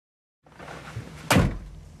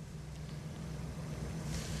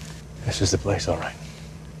This is the place, all right.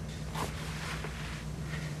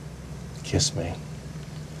 Kiss me.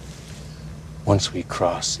 Once we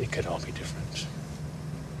cross, it could all be different.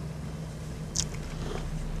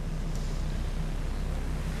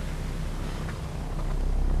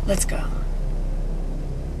 Let's go.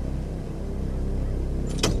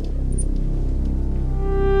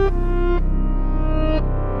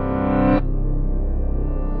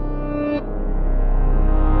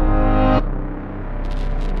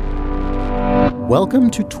 Welcome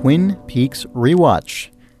to Twin Peaks Rewatch.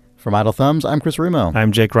 From Idle Thumbs, I'm Chris Remo.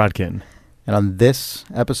 I'm Jake Rodkin. And on this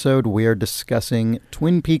episode, we are discussing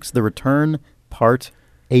Twin Peaks The Return, Part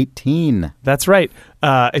 18. That's right.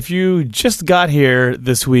 If you just got here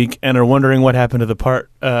this week and are wondering what happened to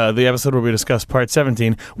the episode where we discussed Part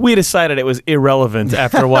 17, we decided it was irrelevant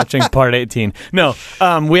after watching Part 18. No,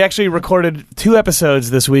 we actually recorded 2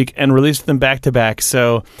 episodes this week and released them back to back.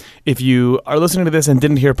 So if you are listening to this and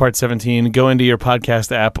didn't hear Part 17, go into your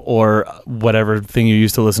podcast app or whatever thing you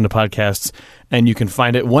use to listen to podcasts, and you can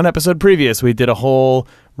find it. One episode previous, we did a whole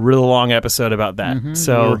really long episode about that. Mm-hmm.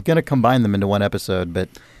 So we're going to combine them into one episode, but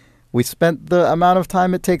we spent the amount of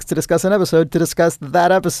time it takes to discuss an episode to discuss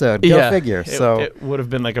that episode. Go figure. It would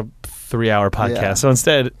have been like a 3-hour podcast. Yeah. So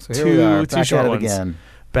instead, two short ones. Again.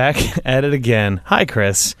 Back at it again. Hi,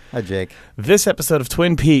 Chris. Hi, Jake. This episode of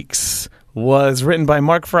Twin Peaks was written by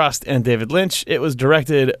Mark Frost and David Lynch. It was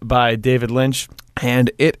directed by David Lynch, and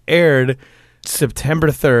it aired September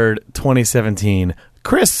 3rd, 2017.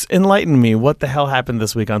 Chris, enlighten me. What the hell happened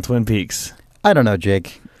this week on Twin Peaks? I don't know,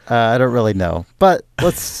 Jake. I don't really know. But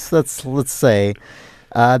let's say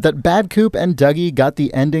that Bad Coop and Dougie got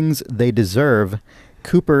the endings they deserve.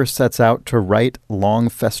 Cooper sets out to right long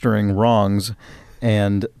festering wrongs,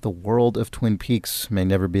 and the world of Twin Peaks may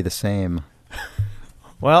never be the same.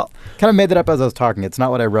 Well, kind of made that up as I was talking. It's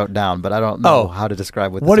not what I wrote down, but I don't know how to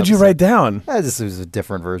describe what did you write down? This was a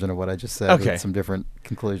different version of what I just said with some different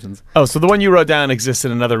conclusions. Oh, so the one you wrote down exists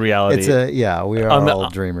in another reality. We are all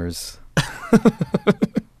dreamers.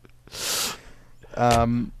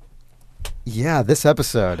 This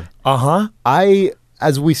episode.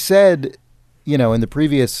 As we said, in the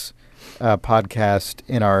previous podcast,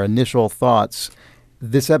 in our initial thoughts,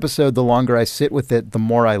 this episode, the longer I sit with it, the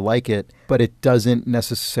more I like it, but it doesn't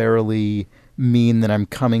necessarily mean that I'm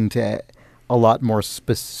coming to a lot more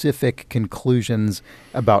specific conclusions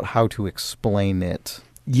about how to explain it.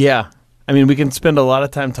 Yeah. I mean, we can spend a lot of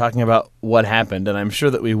time talking about what happened, and I'm sure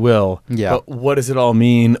that we will. Yeah. But what does it all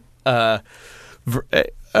mean? And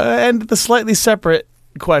the slightly separate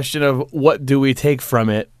question of what do we take from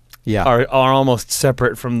it are almost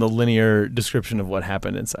separate from the linear description of what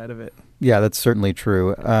happened inside of it. Yeah, that's certainly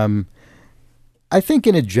true. I think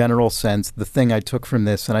in a general sense, the thing I took from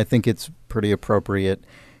this, and I think it's pretty appropriate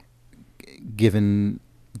given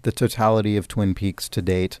the totality of Twin Peaks to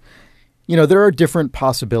date, there are different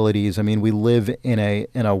possibilities. I mean, we live in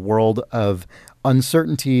a world of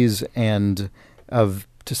uncertainties and of,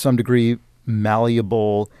 to some degree,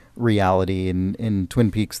 malleable reality. In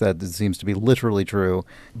Twin Peaks, that seems to be literally true.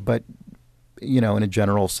 But, in a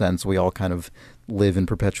general sense, we all kind of live in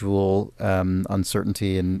perpetual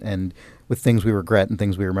uncertainty and with things we regret and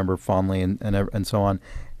things we remember fondly and so on.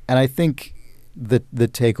 And I think the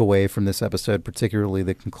takeaway from this episode, particularly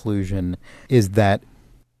the conclusion, is that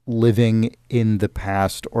living in the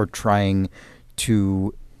past or trying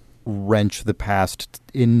to wrench the past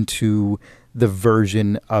into the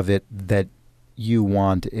version of it that you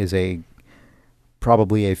want is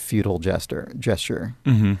probably a futile gesture.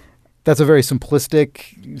 Mm-hmm. That's a very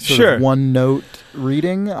simplistic sort of one-note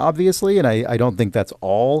reading, obviously, and I don't think that's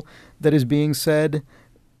all that is being said.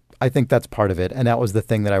 I think that's part of it, and that was the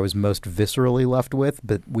thing that I was most viscerally left with,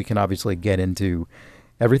 but we can obviously get into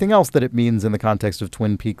everything else that it means in the context of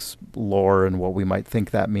Twin Peaks lore and what we might think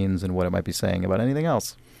that means and what it might be saying about anything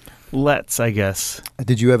else. Let's, I guess.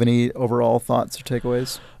 Did you have any overall thoughts or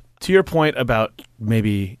takeaways? To your point about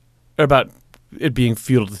it being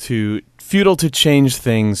futile to change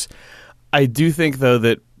things, I do think, though,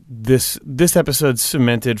 that this episode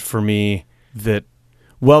cemented for me that,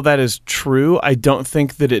 while that is true, I don't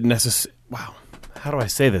think that it necessarily... Wow. How do I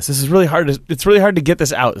say this? This is really hard. It's really hard to get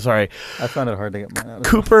this out. Sorry. I found it hard to get mine out.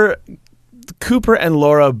 Cooper and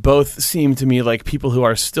Laura both seem to me like people who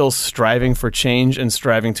are still striving for change and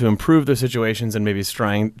striving to improve their situations and maybe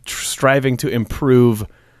striving to improve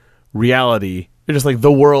reality They're just like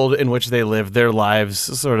the world in which they live, their lives,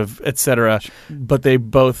 sort of, etc. But they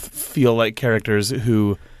both feel like characters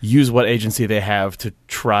who use what agency they have to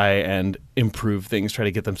try and improve things, try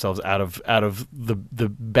to get themselves out of the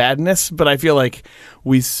badness. But I feel like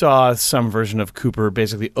we saw some version of Cooper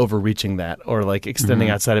basically overreaching that, or like extending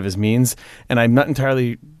outside of his means. And I'm not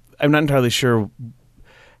entirely sure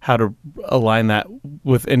how to align that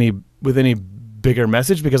with any bigger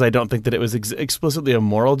message, because I don't think that it was explicitly a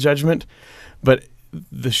moral judgment. But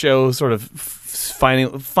the show sort of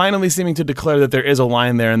finally seeming to declare that there is a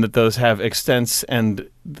line there, and that those have extents, and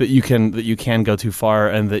that you can go too far,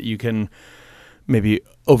 and that you can maybe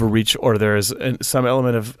overreach, or there is some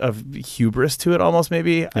element of hubris to it, almost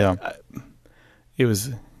maybe. Yeah.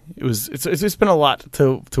 It's been a lot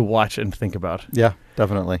to watch and think about. Yeah,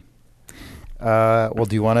 definitely. Well,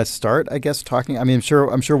 do you want to start, I guess, talking? I mean,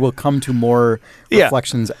 I'm sure we'll come to more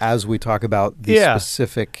reflections as we talk about the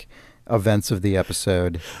specific events of the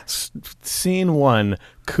episode. Scene 1,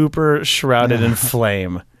 Cooper shrouded in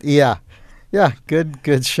flame. Yeah,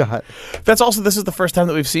 good shot. This is the first time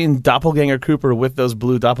that we've seen Doppelganger Cooper with those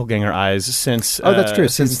blue doppelganger eyes since that's true.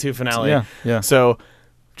 Season 2 finale. Yeah. So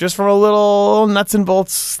just from a little nuts and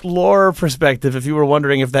bolts lore perspective, if you were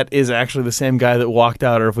wondering if that is actually the same guy that walked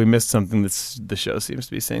out, or if we missed something, the show seems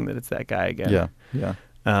to be saying that it's that guy again.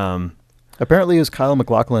 Yeah. Apparently, it was Kyle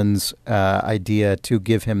MacLachlan's idea to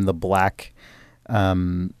give him the black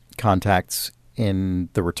contacts in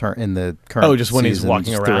the current. Just when he's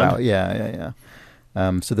walking around. Throughout. Yeah.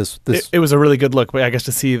 So this it was a really good look. I guess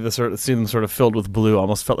to see them sort of filled with blue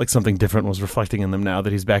almost felt like something different was reflecting in them now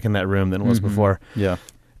that he's back in that room than was before. Yeah.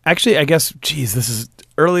 Actually, I guess, this is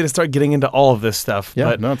early to start getting into all of this stuff. Yeah,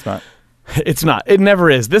 but no, it's not. It's not. It never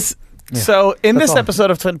is. So in this episode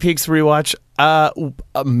of Twin Peaks Rewatch,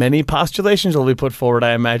 many postulations will be put forward,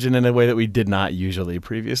 I imagine, in a way that we did not usually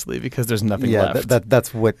previously, because there's nothing left.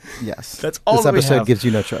 That's what. Yes, that's all. This that episode gives you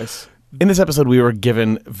no choice. In this episode, we were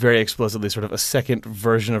given very explicitly sort of a second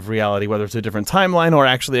version of reality, whether it's a different timeline or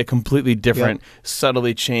actually a completely different,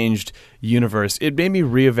 subtly changed universe. It made me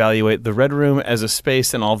reevaluate the Red Room as a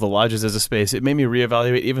space and all the lodges as a space. It made me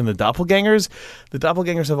reevaluate even the doppelgangers. The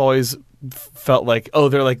doppelgangers have always felt like,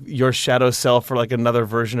 they're like your shadow self, or like another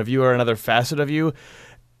version of you or another facet of you.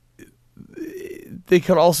 They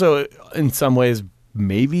could also, in some ways,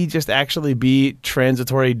 maybe just actually be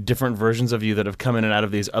transitory different versions of you that have come in and out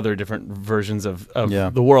of these other different versions of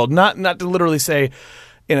the world. Not to literally say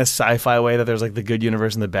in a sci-fi way that there's like the good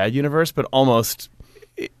universe and the bad universe, but almost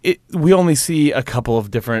we only see a couple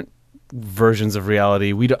of different versions of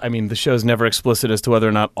reality. The show's never explicit as to whether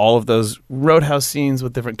or not all of those Roadhouse scenes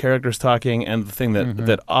with different characters talking, and the thing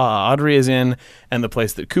that Audrey is in, and the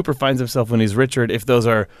place that Cooper finds himself when he's Richard, if those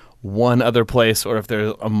are one other place or if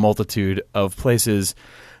there's a multitude of places.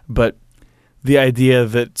 But the idea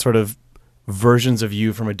that sort of versions of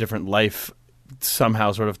you from a different life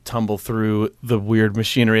somehow sort of tumble through the weird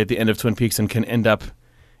machinery at the end of Twin Peaks and can end up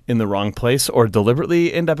in the wrong place, or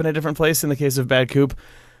deliberately end up in a different place in the case of Bad Coop.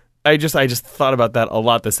 I just thought about that a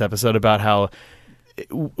lot this episode, about how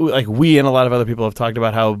like we and a lot of other people have talked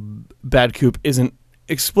about how Bad Coop isn't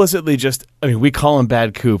explicitly just, we call him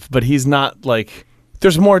Bad Coop, but he's not like,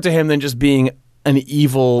 there's more to him than just being an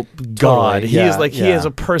evil god. Totally. He is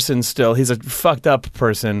a person still. He's a fucked up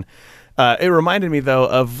person. It reminded me though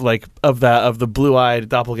of the blue-eyed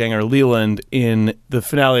doppelganger Leland in the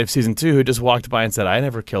finale of season 2, who just walked by and said, "I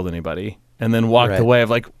never killed anybody," and then walked away.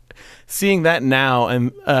 Of like seeing that now,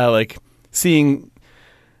 and like seeing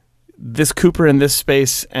this Cooper in this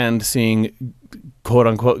space, and seeing quote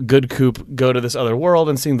unquote good Coop go to this other world,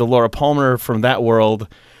 and seeing the Laura Palmer from that world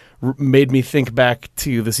made me think back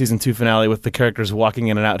to the season 2 finale with the characters walking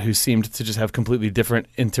in and out who seeed to just have completely different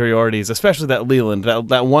interiorities, especially that Leland,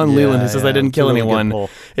 that one Leland who says, "I didn't kill anyone."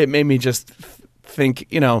 It made me just think,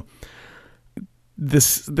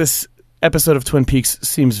 this episode of Twin Peaks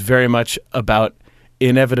seems very much about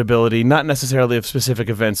inevitability, not necessarily of specific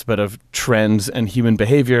events, but of trends and human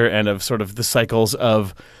behavior, and of sort of the cycles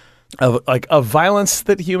of violence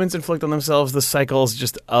that humans inflict on themselves, the cycles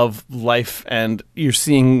just of life. And you're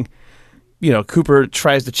seeing, Cooper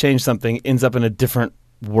tries to change something, ends up in a different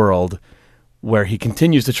world where he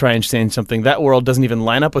continues to try and change something. That world doesn't even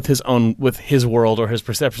line up with his world or his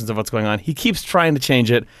perceptions of what's going on. He keeps trying to change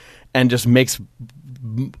it and just makes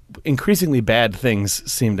increasingly bad things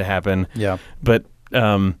seem to happen. Yeah. But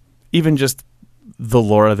even just the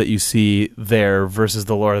Laura that you see there versus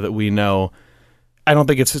the Laura that we know, I don't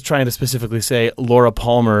think it's trying to specifically say Laura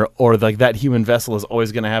Palmer or like that human vessel is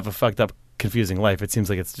always going to have a fucked up confusing life. It seems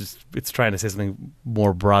like it's trying to say something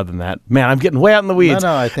more broad than that. Man, I'm getting way out in the weeds.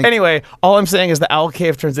 No, I think... Anyway, all I'm saying is the owl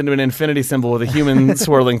cave turns into an infinity symbol with a human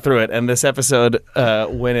swirling through it, and this episode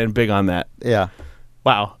went in big on that. Yeah.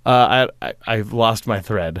 Wow. I've lost my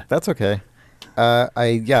thread. That's okay.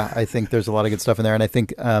 I think there's a lot of good stuff in there, and I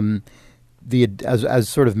think as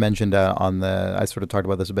sort of mentioned I sort of talked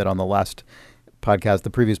about this a bit on the last podcast, the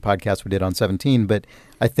previous podcast we did on 17, but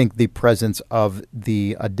I think the presence of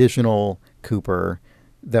the additional Cooper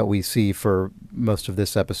that we see for most of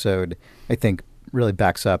this episode, I think really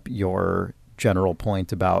backs up your general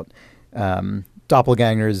point about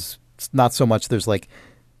doppelgangers. It's not so much there's like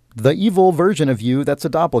the evil version of you that's a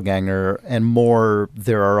doppelganger, and more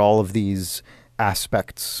there are all of these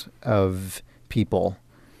aspects of people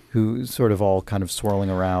who sort of all kind of swirling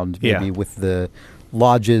around, maybe with the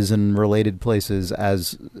lodges and related places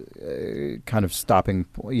as kind of stopping,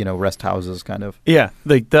 rest houses kind of. Yeah,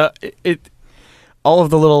 like all of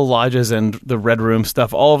the little lodges and the red room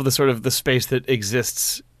stuff, all of the sort of the space that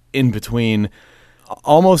exists in between.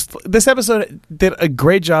 Almost, this episode did a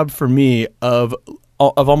great job for me of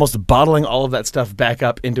almost bottling all of that stuff back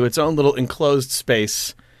up into its own little enclosed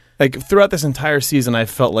space. Like, throughout this entire season, I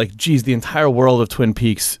felt like, geez, the entire world of Twin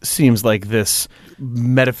Peaks seems like this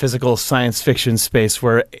metaphysical science fiction space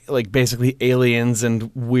where, like, basically aliens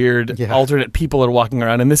and weird alternate people are walking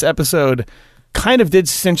around. And this episode kind of did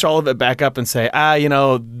cinch all of it back up and say,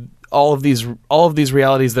 all of these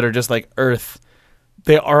realities that are just like Earth,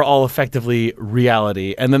 they are all effectively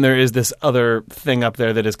reality. And then there is this other thing up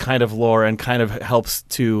there that is kind of lore and kind of helps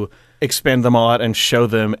to expand them all out and show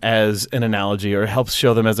them as an analogy, or helps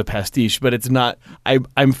show them as a pastiche. But it's not.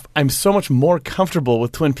 I'm so much more comfortable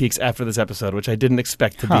with Twin Peaks after this episode, which I didn't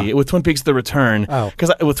expect to be. With Twin Peaks: The Return,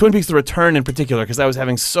 with Twin Peaks: The Return in particular, because I was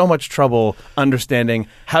having so much trouble understanding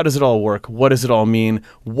how does it all work, what does it all mean,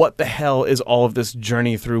 what the hell is all of this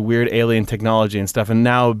journey through weird alien technology and stuff, and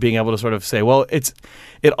now being able to sort of say, well,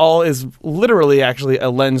 it all is literally actually a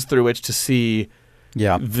lens through which to see.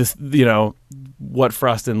 Yeah, this, what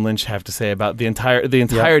Frost and Lynch have to say about the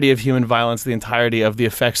entirety of human violence, the entirety of the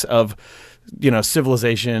effects of,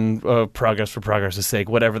 civilization, progress for progress' sake,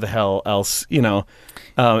 whatever the hell else,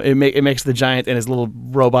 it makes the giant and his little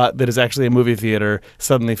robot that is actually a movie theater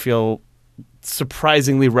suddenly feel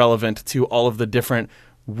surprisingly relevant to all of the different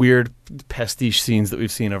weird pastiche scenes that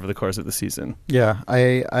we've seen over the course of the season. Yeah,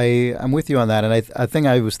 I'm with you on that, and I think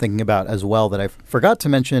I was thinking about as well that I forgot to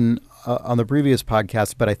mention on the previous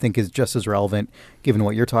podcast, but I think is just as relevant given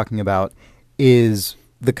what you're talking about, is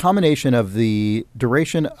the combination of the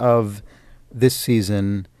duration of this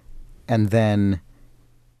season and then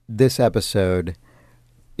this episode.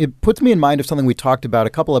 It puts me in mind of something we talked about a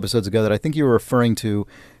couple episodes ago that I think you were referring to,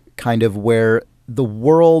 kind of where the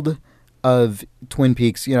world of Twin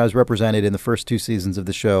Peaks, as represented in the first two seasons of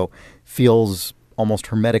the show, feels almost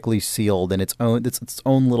hermetically sealed in its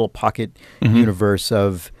own little pocket universe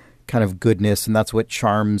of kind of goodness, and that's what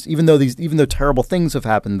charms. Even though terrible things have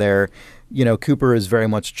happened there, Cooper is very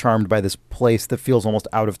much charmed by this place that feels almost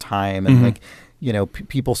out of time, and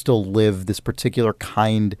people still live this particular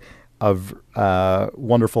kind of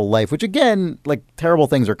wonderful life. Which again, like, terrible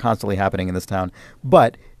things are constantly happening in this town,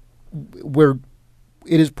 but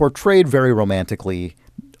it is portrayed very romantically,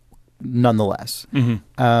 nonetheless.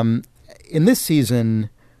 In this season,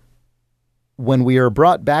 when we are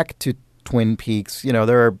brought back to Twin Peaks,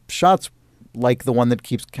 there are shots like the one that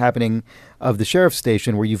keeps happening of the sheriff's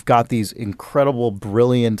station, where you've got these incredible,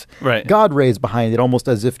 brilliant God rays behind it, almost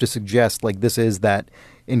as if to suggest, like, this is that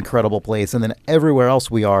incredible place. And then everywhere else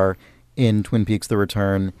we are in Twin Peaks: The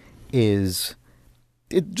Return it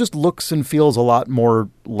just looks and feels a lot more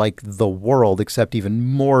like the world, except even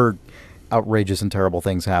more outrageous and terrible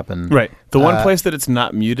things happen. Right. The one place that it's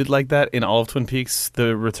not muted like that in all of Twin Peaks: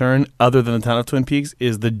 The Return, other than the town of Twin Peaks,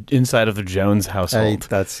 is the inside of the Jones household.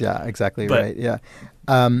 That's exactly right. Yeah.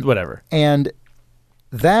 Whatever. And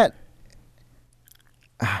that,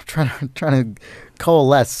 I'm trying to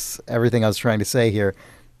coalesce everything I was trying to say here,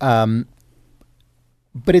 but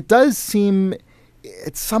it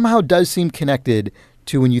somehow does seem connected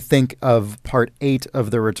to when you think of Part 8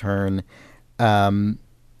 of The Return.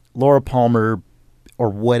 Laura Palmer, or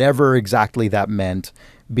whatever exactly that meant,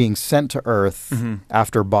 being sent to Earth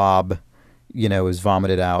after Bob, is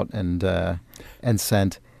vomited out and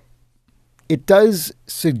sent. It does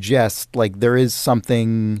suggest, like, there is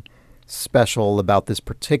something special about this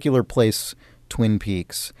particular place, Twin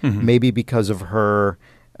Peaks. Maybe because of her,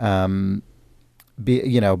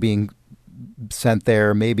 being sent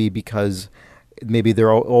there. Maybe because maybe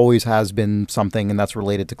there always has been something, and that's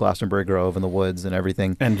related to Glastonbury Grove and the woods and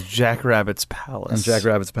everything. And Jackrabbit's Palace.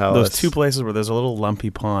 Those two places where there's a little lumpy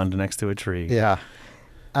pond next to a tree. Yeah.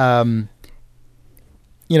 The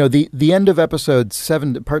end of episode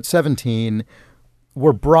 7, part 17,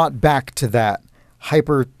 we're brought back to that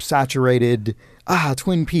hyper-saturated,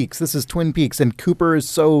 Twin Peaks. This is Twin Peaks. And Cooper is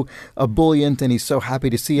so ebullient, and he's so happy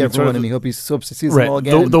to see everyone, and he hopes to see them all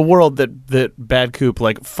again. The world that Bad Coop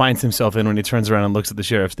finds himself in when he turns around and looks at the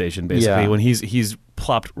sheriff's station, basically, when he's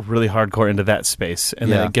plopped really hardcore into that space.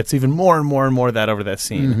 And then it gets even more and more and more of that over that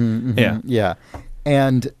scene. Yeah.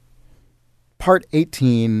 And part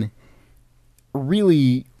 18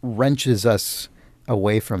 really wrenches us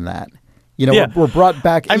away from that. We're brought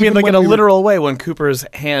back. I mean, in a literal way, when Cooper's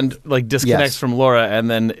hand disconnects from Laura, and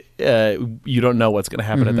then you don't know what's going to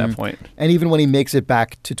happen at that point. And even when he makes it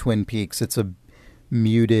back to Twin Peaks, it's a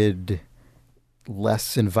muted,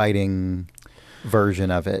 less inviting version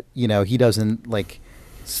of it. He doesn't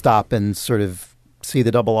stop and sort of see the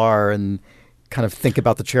double R and kind of think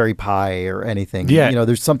about the cherry pie or anything. Yeah.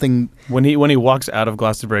 There's something when he walks out of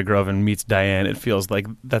Glastonbury Grove and meets Diane, it feels like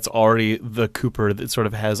that's already the Cooper that sort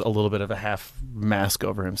of has a little bit of a half mask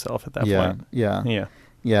over himself at that point. Yeah.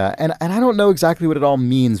 And I don't know exactly what it all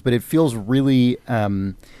means, but it feels really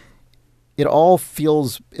it all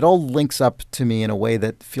links up to me in a way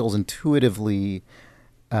that feels intuitively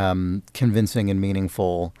convincing and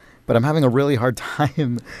meaningful, but I'm having a really hard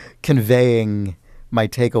time conveying my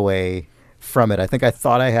takeaway from it. I think I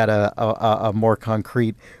thought I had a more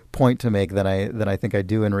concrete point to make than I think I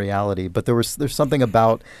do in reality. But there's something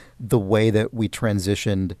about the way that we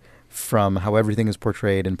transitioned from how everything is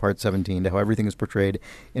portrayed in part 17 to how everything is portrayed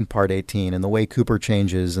in part 18, and the way Cooper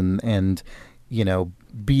changes and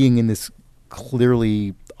being in this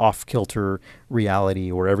clearly off-kilter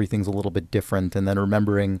reality where everything's a little bit different, and then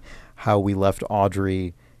remembering how we left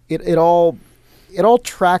Audrey. It all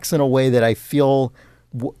tracks in a way that I feel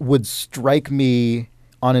would strike me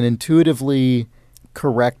on an intuitively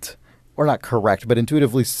correct, or not correct, but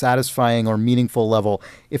intuitively satisfying or meaningful level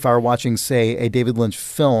if I were watching, say, a David Lynch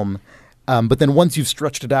film. But then once you've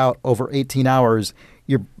stretched it out over 18 hours,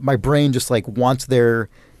 my brain just wants there,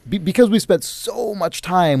 because we spent so much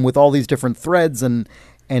time with all these different threads and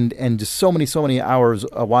just so many hours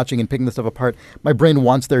watching and picking this stuff apart, my brain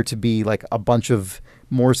wants there to be a bunch of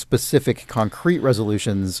more specific, concrete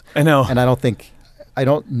resolutions. I know. And I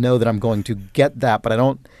don't know that I'm going to get that, but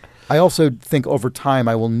I also think over time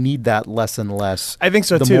I will need that less and less. I think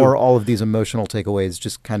so too. The more all of these emotional takeaways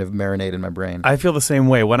just kind of marinate in my brain. I feel the same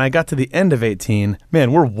way. When I got to the end of 18,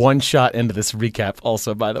 man, we're one shot into this recap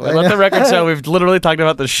also, by the way. Let the record show we've literally talked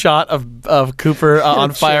about the shot of Cooper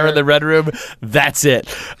on fire in the Red Room. That's it.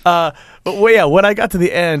 But when I got to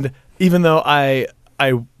the end, even though I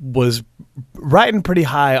was riding pretty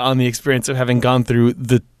high on the experience of having gone through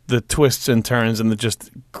the twists and turns and the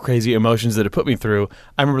just crazy emotions that it put me through,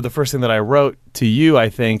 I remember the first thing that I wrote to you, I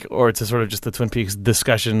think, or to sort of just the Twin Peaks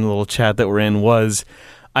discussion little chat that we're in, was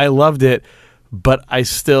I loved it, but I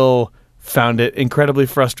still found it incredibly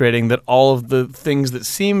frustrating that all of the things that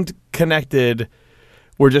seemed connected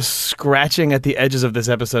were just scratching at the edges of this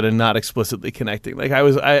episode and not explicitly connecting.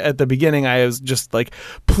 At the beginning, I was just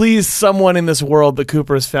please, someone in this world that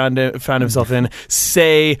Cooper has found himself in,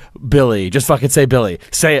 say Billy. Just fucking say Billy.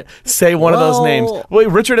 Say it. Say one of those names.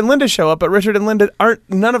 Well, Richard and Linda show up, but Richard and Linda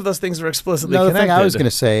none of those things are explicitly connected. The thing I was going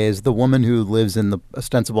to say is the woman who lives in the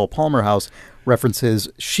ostensible Palmer house references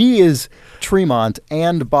she is Tremont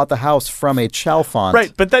and bought the house from a Chalfont.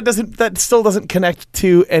 Right, but that still doesn't connect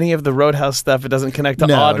to any of the Roadhouse stuff. It doesn't connect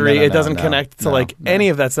to Audrey. It doesn't connect to any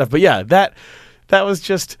of that stuff. But yeah, that was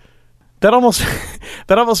just that almost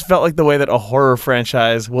felt like the way that a horror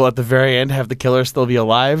franchise will at the very end have the killer still be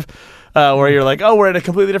alive. Where you're we're in a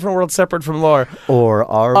completely different world separate from lore. Or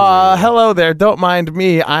are we? Hello there, don't mind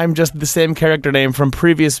me. I'm just the same character name from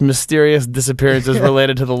previous mysterious disappearances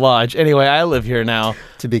related to the lodge. Anyway, I live here now.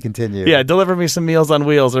 To be continued. Yeah, deliver me some Meals on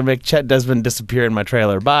Wheels or make Chet Desmond disappear in my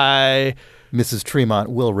trailer. Bye. Mrs. Tremont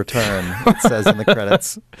will return, it says in the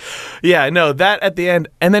credits. Yeah, no, that at the end.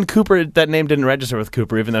 And then Cooper, that name didn't register with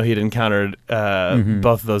Cooper, even though he'd encountered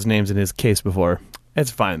both of those names in his case before.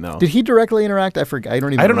 It's fine, though. Did he directly interact? I forget. I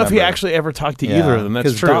don't know if he actually ever talked to either of them.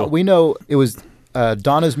 That's true. We know it was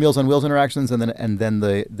Donna's Meals on Wheels interactions, and then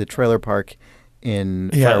the trailer park in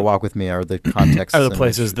Fire Walk with Me are the contexts. Are the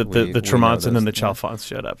places that the Tremonts and then the Chalfonts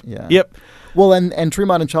showed up. Yeah. Yep. Well, and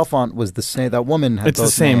Tremont and Chalfont was the same. That woman had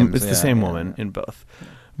both names. It's the same woman in both.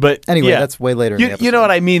 But anyway, that's way later. You know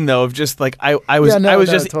what I mean, though, of just I was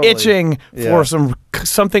just totally itching for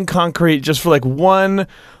something concrete, just for one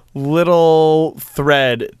little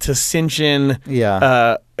thread to cinch in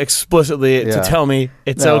explicitly to tell me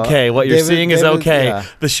it's okay. What you're seeing is okay. Yeah.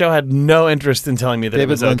 The show had no interest in telling me that David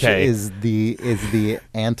it was Lynch okay. is the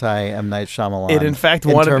anti M. Night Shyamalan. It in fact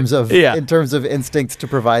in terms of instincts to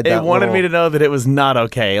provide that. It wanted me to know that it was not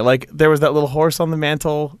okay. Like there was that little horse on the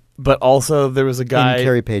mantle, but also there was a guy in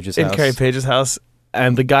Carrie Page's house.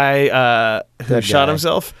 And the guy who shot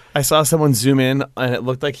himself, I saw someone zoom in, and it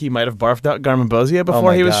looked like he might have barfed out Garmonbozia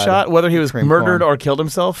before he was shot. Whether he was murdered or killed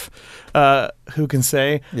himself, who can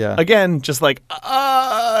say? Yeah. Again, just like,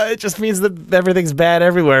 it just means that everything's bad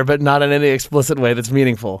everywhere, but not in any explicit way that's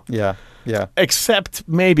meaningful. Yeah, yeah. Except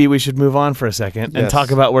maybe we should move on for a second and talk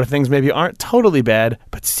about where things maybe aren't totally bad,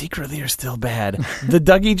 but secretly are still bad. The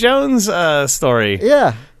Dougie Jones story.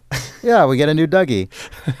 Yeah. Yeah, we get a new Dougie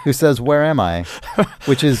who says, "Where am I?"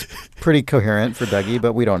 Which is pretty coherent for Dougie,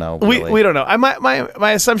 but we don't know. Really. We don't know.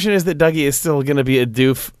 My assumption is that Dougie is still going to be a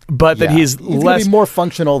doof, but that he's less going to be more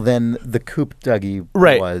functional than the Coop Dougie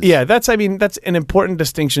was. Yeah, that's an important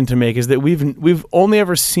distinction to make. Is that we've only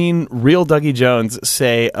ever seen real Dougie Jones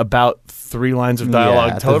say about 3 lines of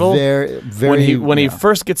dialogue total. When he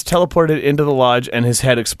first gets teleported into the lodge and his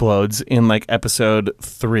head explodes in like episode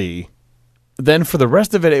 3. Then for the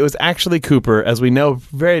rest of it, it was actually Cooper, as we know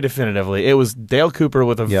very definitively. It was Dale Cooper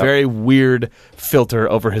with a very weird filter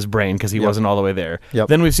over his brain because he wasn't all the way there. Yep.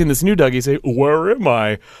 Then we've seen this new Dougie say, "Where am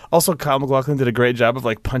I?" Also, Kyle MacLachlan did a great job of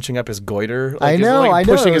like punching up his goiter. Like,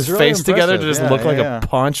 pushing his face together to just look like a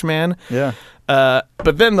paunch man. Yeah.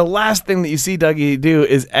 But then the last thing that you see Dougie do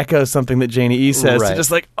is echo something that Janie E says to just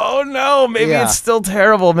like, oh no, maybe it's still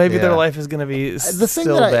terrible. Maybe their life is going to be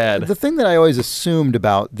still bad. The thing that I always assumed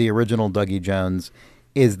about the original Dougie Jones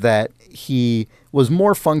is that he was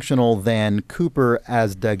more functional than Cooper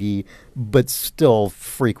as Dougie, but still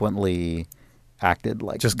frequently acted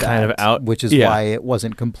like just that, kind of out. Which is why it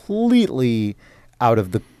wasn't completely out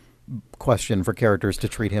of the question for characters to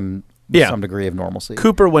treat him with some degree of normalcy.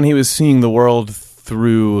 Cooper, when he was seeing the world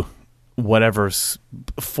through whatever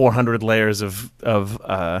 400 layers of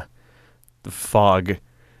fog,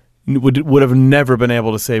 would have never been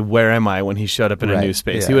able to say, "Where am I?" when he showed up in a new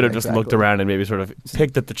space. He would have just looked around and maybe sort of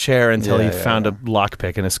picked at the chair until he found a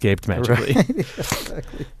lockpick and escaped magically. Right.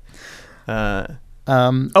 Exactly.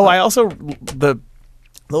 I also the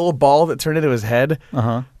little ball that turned into his head.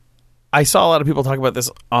 I saw a lot of people talk about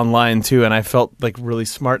this online too, and I felt like really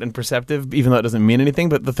smart and perceptive, even though it doesn't mean anything.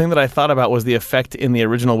 But the thing that I thought about was the effect in the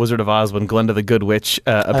original Wizard of Oz when Glenda the Good Witch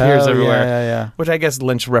appears everywhere. Which I guess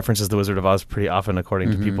Lynch references the Wizard of Oz pretty often,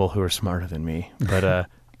 according to people who are smarter than me. But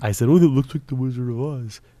I said, "Oh, that looks like the Wizard of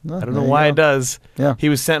Oz." I don't know why it does. Yeah, he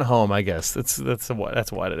was sent home. I guess that's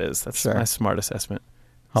what it is. That's my smart assessment.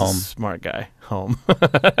 Home, smart guy. Home.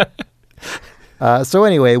 So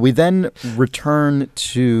anyway, we then return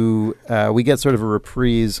to, we get sort of a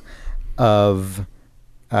reprise of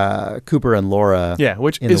Cooper and Laura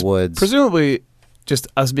which in the woods. Presumably just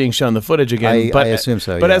us being shown the footage again. I assume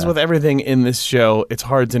so, But as with everything in this show, it's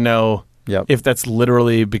hard to know if that's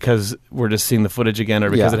literally because we're just seeing the footage again or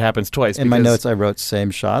because it happens twice. In my notes, I wrote "same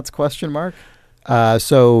shots?" ?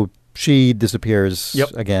 So she disappears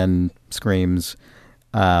again, screams,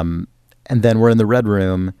 and then we're in the Red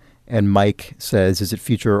Room. And Mike says, "Is it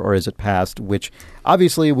future or is it past?" Which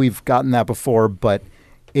obviously we've gotten that before, but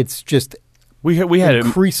it's just we had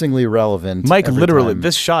increasingly relevant. Mike literally,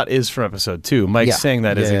 this shot is from episode 2. Mike saying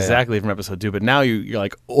that is exactly from episode 2. But now you're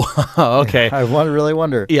like, oh, okay. I really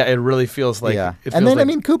wonder. Yeah, it really feels like. Yeah. And then, I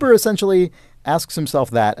mean, Cooper essentially asks himself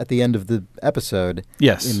that at the end of the episode.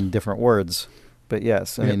 Yes. In different words. But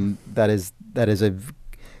yes, I mean, that is a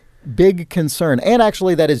big concern, and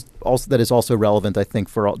actually that is also relevant, I think,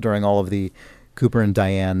 for during all of the Cooper and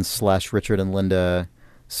Diane / Richard and Linda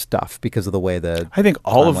stuff because of the way the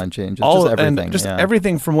timeline changes.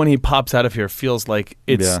 Everything from when he pops out of here feels like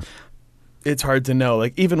it's hard to know.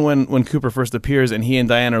 Like even when Cooper first appears and he and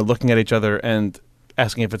Diane are looking at each other and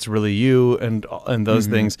asking if it's really you and those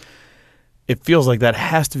things. It feels like that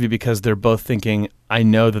has to be because they're both thinking, I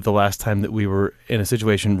know that the last time that we were in a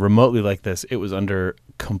situation remotely like this, it was under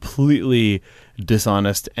completely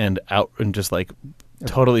dishonest and out and just like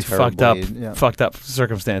totally fucked up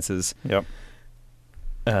circumstances. Yep.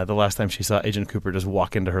 The last time she saw Agent Cooper just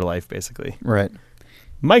walk into her life, basically. Right.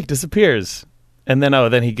 Mike disappears. And then,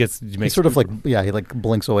 he sort of he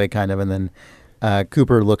blinks away kind of. And then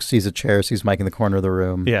Cooper sees a chair, sees Mike in the corner of the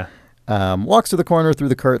room. Yeah. Walks to the corner through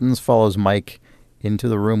the curtains, follows Mike into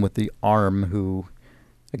the room with the arm, who,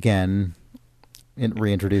 again, it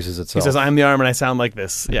reintroduces itself. He says, "I'm the arm and I sound like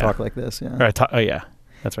this. I talk like this, yeah. Or I talk,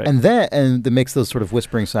 That's right. And that makes those sort of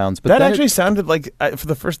whispering sounds. But that then actually sounded like, for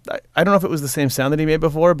the first, I don't know if it was the same sound that he made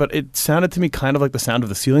before, but it sounded to me kind of like the sound of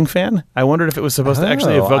the ceiling fan. I wondered if it was supposed to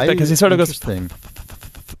actually evoke that, because he sort of goes,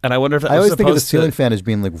 and I wonder if that I was always think of the supposed ceiling to, fan as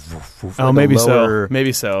being like, oh, maybe so.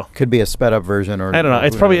 Maybe so. Could be a sped up version, or I don't know. who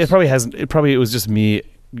It knows? probably hasn't. It was just me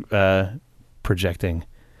projecting.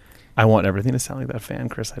 I want everything to sound like that fan,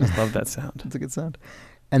 Chris. I just love that sound. It's a good sound.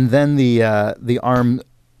 And then the arm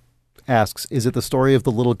asks, "Is it the story of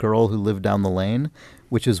the little girl who lived down the lane?"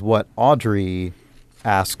 Which is what Audrey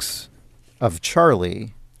asks of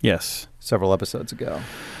Charlie. Yes. Several episodes ago.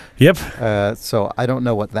 Yep. So I don't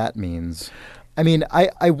know what that means. I mean,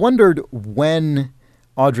 I wondered when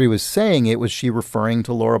Audrey was saying it, was she referring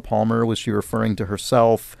to Laura Palmer? Was she referring to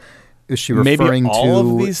herself? Is she referring all to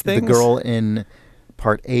of these the things? girl in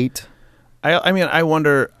part 8? I mean, I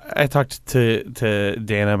wonder. I talked to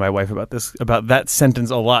Dana, my wife, about that sentence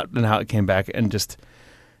a lot and how it came back, and just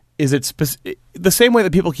is it the same way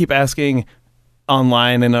that people keep asking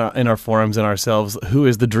online in our forums and ourselves, who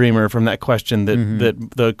is the dreamer, from that question that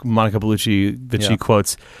the Monica Bellucci that she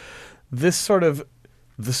quotes. This sort of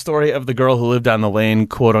the story of the girl who lived down the lane,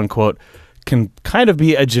 quote unquote, can kind of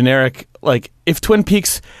be a generic, like if Twin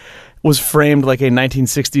Peaks was framed like a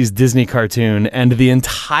 1960s Disney cartoon, and the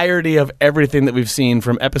entirety of everything that we've seen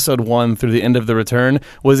from episode 1 through the end of The Return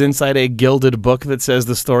was inside a gilded book that says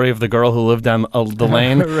the story of the girl who lived down the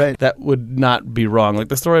lane, right. That would not be wrong. Like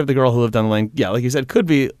the story of the girl who lived down the lane, yeah, like you said, could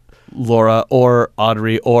be Laura or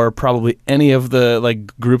Audrey or probably any of the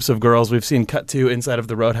like groups of girls we've seen cut to inside of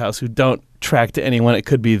the Roadhouse who don't track to anyone. It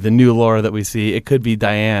could be the new Laura that we see. It could be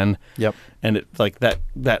Diane. Yep. And it, like that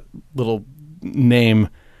little name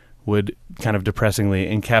would kind of depressingly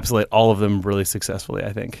encapsulate all of them really successfully,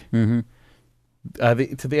 I think. Mm-hmm.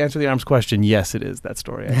 To the answer to the arms question, yes, it is that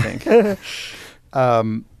story, I think.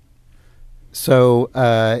 So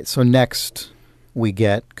next we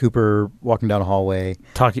get Cooper walking down a hallway,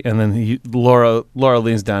 talking, and then Laura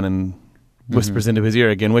leans down and whispers into his ear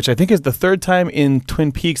again, which I think is the third time in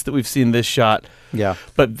Twin Peaks that we've seen this shot. Yeah,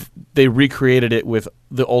 but they recreated it with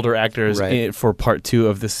the older actors right. For part 2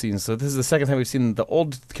 of this scene. So this is the second time we've seen the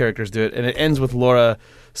old characters do it, and it ends with Laura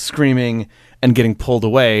screaming and getting pulled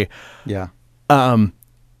away. Yeah.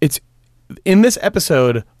 It's in this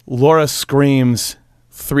episode, Laura screams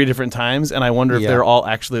 3 different times, and I wonder if they're all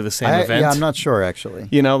actually the same event. Yeah, I'm not sure actually.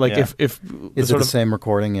 You know, like if is it the same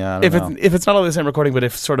recording? Yeah, I don't know. If it's not all the same recording, but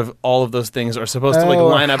if sort of all of those things are supposed to like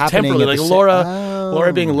line up temporally, like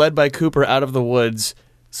Laura being led by Cooper out of the woods,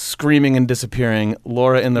 screaming and disappearing,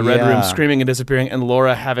 Laura in the red room screaming and disappearing, and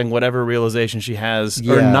Laura having whatever realization she has,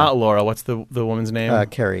 or not Laura. What's the woman's name?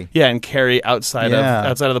 Carrie. Yeah, and Carrie outside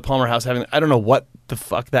of the Palmer house having. I don't know what the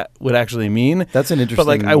fuck that would actually mean. That's an interesting. But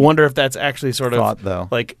like, I wonder if that's actually sort thought, of though.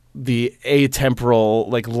 like the atemporal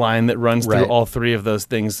like line that runs through all 3 of those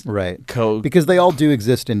things. Right. Because they all do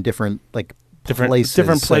exist in different like places,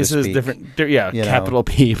 different capital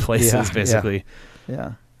P places, basically.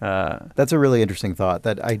 Yeah. That's a really interesting thought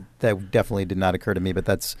that definitely did not occur to me, but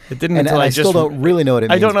it didn't. And I still don't really know what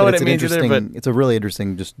it means. I don't know what it means either, but it's a really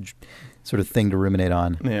interesting just sort of thing to ruminate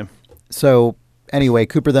on. Yeah. So anyway,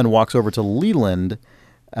 Cooper then walks over to Leland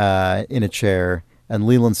in a chair, and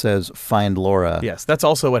Leland says, "Find Laura." Yes, that's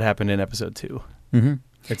also what happened in episode 2. Mm-hmm.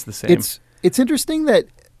 It's the same. It's interesting that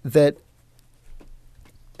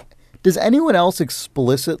does anyone else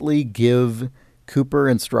explicitly give Cooper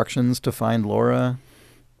instructions to find Laura?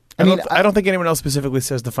 I don't think anyone else specifically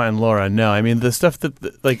says to find Laura. No, I mean the stuff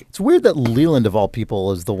that like it's weird that Leland of all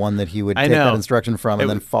people is the one that he would take that instruction from and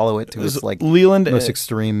then follow it to his like Leland most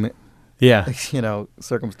extreme,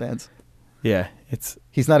 circumstance. Yeah,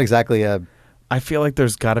 he's not exactly a. I feel like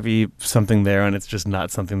there's got to be something there, and it's just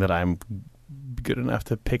not something that I'm good enough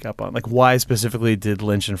to pick up on. Like, why specifically did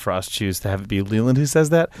Lynch and Frost choose to have it be Leland who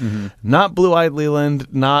says that? Mm-hmm. Not Blue-Eyed Leland,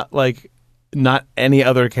 not any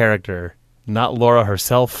other character. Not Laura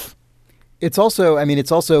herself. It's also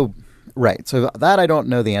right. So that I don't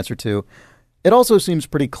know the answer to. It also seems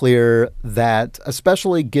pretty clear that,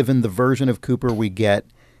 especially given the version of Cooper we get,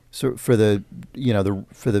 so for the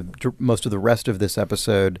most of the rest of this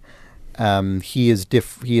episode, he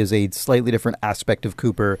is a slightly different aspect of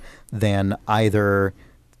Cooper than either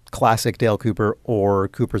classic Dale Cooper or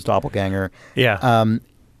Cooper's doppelganger. Yeah.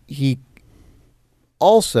 He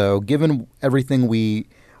also, given everything we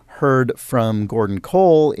heard from Gordon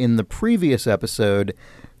Cole in the previous episode,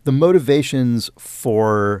 the motivations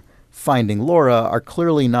for finding Laura are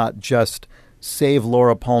clearly not just save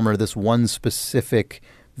Laura Palmer, this one specific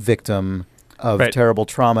victim of terrible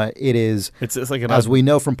trauma. It is, it's like as we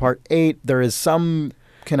know from part 8, there is some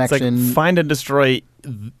connection. It's like find and destroy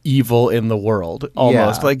evil in the world,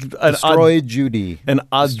 almost like destroy Judy, an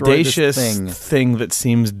audacious thing. thing that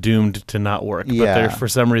seems doomed to not work, but they're for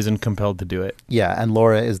some reason compelled to do it. Yeah, and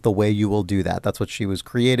Laura is the way you will do that. That's what she was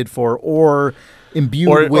created for, or imbued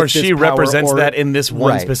with or this she power, represents or, that in this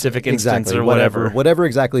one specific instance, exactly, or whatever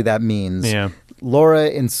exactly that means. Yeah. Laura,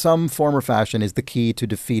 in some form or fashion, is the key to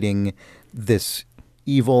defeating this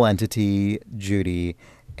evil entity, Judy.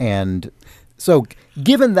 And so,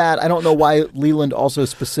 given that, I don't know why Leland also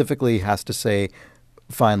specifically has to say,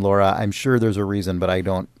 "Fine, Laura." I'm sure there's a reason, but I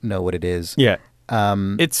don't know what it is. Yeah.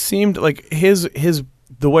 It seemed like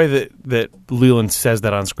the way that Leland says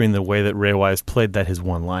that on screen, the way that Ray Wise played that, his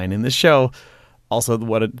one line in the show. Also,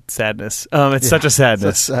 what a sadness. It's such a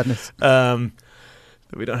sadness. Such sadness.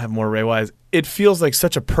 That we don't have more Ray Wise. It feels like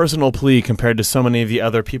such a personal plea compared to so many of the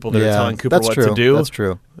other people that are telling Cooper what to do. That's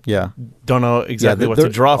true. Yeah. Don't know exactly what to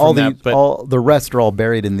draw from that. But all the rest are all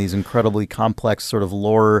buried in these incredibly complex sort of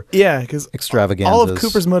lore extravaganzas. All of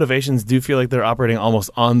Cooper's motivations do feel like they're operating almost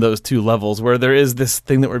on those two levels, where there is this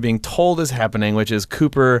thing that we're being told is happening, which is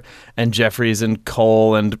Cooper and Jeffries and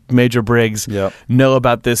Cole and Major Briggs know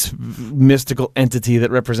about this mystical entity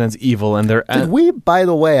that represents evil. And they're Did we, by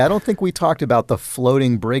the way, I don't think we talked about the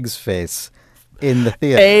floating Briggs face in the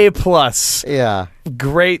theater. A+. Yeah.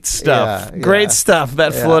 Great stuff. Great stuff.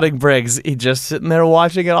 That floating Briggs. He just sitting there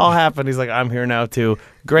watching it all happen. He's like, I'm here now too.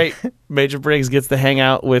 Great. Major Briggs gets to hang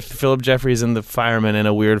out with Philip Jeffries and the fireman in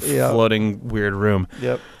a weird floating weird room.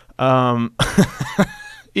 Yep.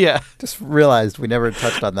 Yeah. Just realized we never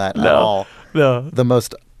touched on that at all. No. The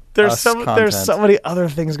most There's so many other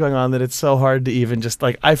things going on that it's so hard to even just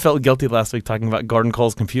like. I felt guilty last week talking about Gordon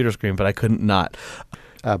Cole's computer screen, but I couldn't not.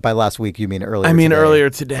 By last week, you mean earlier?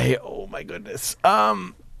 Earlier today. Oh my goodness.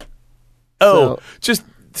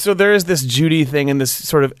 So there is this Judy thing and this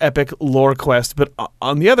sort of epic lore quest, but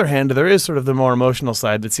on the other hand, there is sort of the more emotional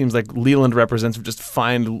side that seems like Leland represents of just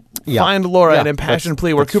find Laura, an impassioned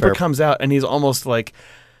plea where Cooper comes out and he's almost like,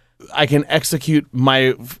 I can execute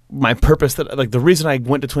my purpose. That like the reason I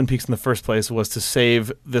went to Twin Peaks in the first place was to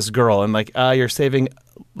save this girl, and like you're saving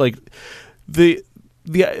like the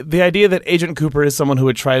idea that Agent Cooper is someone who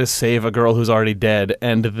would try to save a girl who's already dead,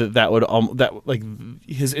 and that would like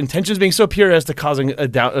his intentions being so pure as to causing a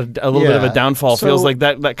little bit of a downfall feels like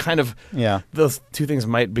that kind of those two things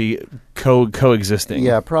might be coexisting.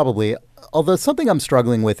 Yeah, probably. Although something I'm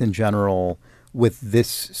struggling with in general with this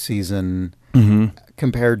season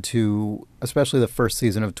compared to especially the first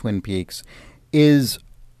season of Twin Peaks is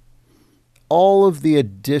all of the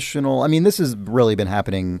additional. I mean, this has really been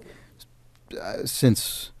happening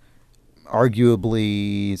since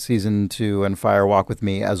arguably season 2 and Fire Walk with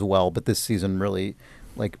Me as well, but this season really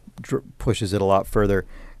like pushes it a lot further.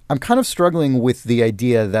 I'm kind of struggling with the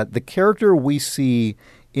idea that the character we see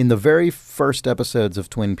in the very first episodes of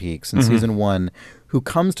Twin Peaks in season 1, who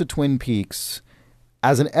comes to Twin Peaks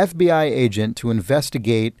as an FBI agent to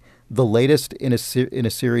investigate the latest in a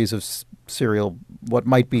series of what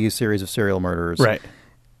might be a series of serial murders. Right.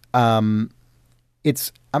 I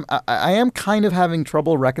am kind of having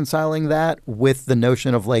trouble reconciling that with the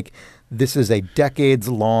notion of like this is a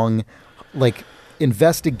decades-long like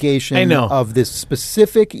investigation of this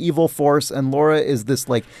specific evil force, and Laura is this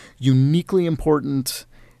like uniquely important,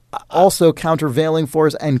 also countervailing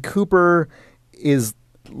force, and Cooper is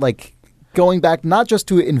like going back not just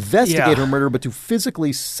to investigate her murder, but to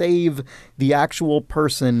physically save the actual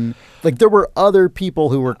person. Like there were other people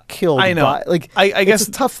who were killed. I know. I guess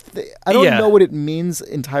it's tough. I don't know what it means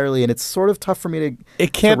entirely, and it's sort of tough for me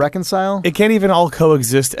to reconcile. It can't even all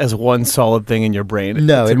coexist as one solid thing in your brain.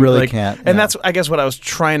 No, it really can't. And that's, I guess, what I was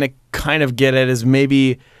trying to kind of get at is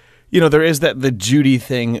maybe, there is the Judy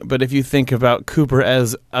thing, but if you think about Cooper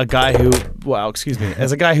as a guy who,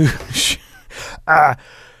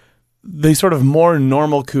 the sort of more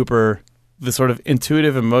normal Cooper, the sort of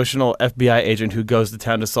intuitive, emotional FBI agent who goes to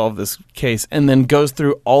town to solve this case and then goes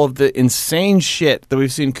through all of the insane shit that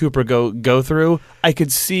we've seen Cooper go through, I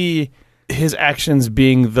could see his actions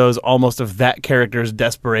being those almost of that character's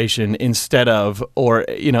desperation instead of, or,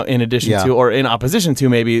 in addition to, or in opposition to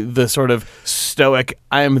maybe the sort of stoic,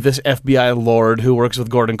 I am this FBI lord who works with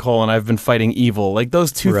Gordon Cole and I've been fighting evil. Like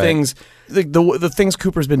those two things, the things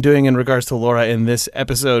Cooper's been doing in regards to Laura in this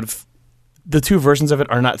episode, the two versions of it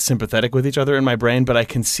are not sympathetic with each other in my brain, but I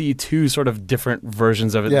can see two sort of different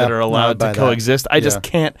versions of it that are allowed to coexist. I just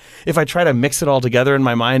can't. If I try to mix it all together in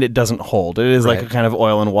my mind, it doesn't hold. It is like a kind of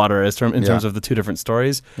oil and water in terms of the two different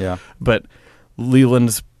stories. Yeah. But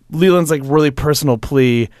Leland's like really personal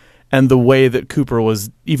plea and the way that Cooper was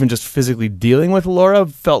even just physically dealing with Laura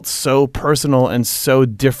felt so personal and so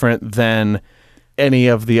different than any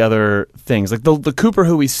of the other things. Like the Cooper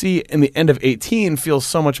who we see in the end of 18 feels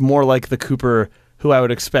so much more like the Cooper who I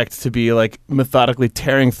would expect to be like methodically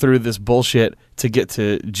tearing through this bullshit to get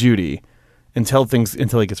to Judy until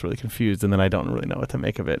he gets really confused, and then I don't really know what to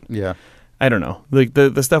make of it. Yeah. I don't know. Like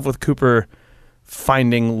the stuff with Cooper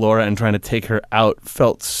finding Laura and trying to take her out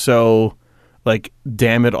felt so like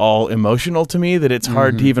damn it all emotional to me that it's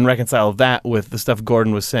hard to even reconcile that with the stuff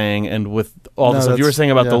Gordon was saying and with all the stuff you were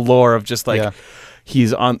saying about the lore of just like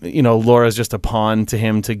he's on, Laura's just a pawn to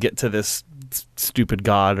him to get to this stupid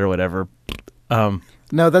god or whatever.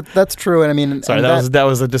 No, that's true, and I mean, sorry, that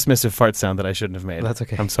was a dismissive fart sound that I shouldn't have made. That's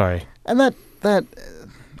okay. I'm sorry. And that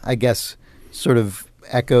I guess sort of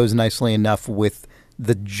echoes nicely enough with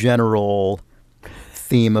the general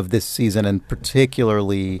theme of this season, and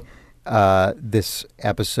particularly this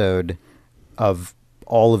episode of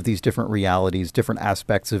all of these different realities, different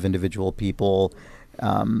aspects of individual people,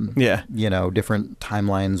 different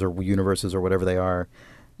timelines or universes or whatever they are.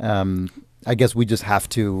 I guess we just have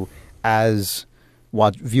to, as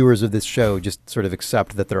viewers of this show, just sort of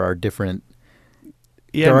accept that there are different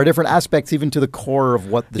aspects even to the core of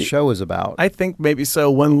what the show is about. I think maybe so.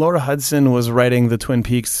 When Laura Hudson was writing the Twin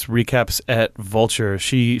Peaks recaps at Vulture,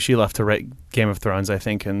 she left to write Game of Thrones, I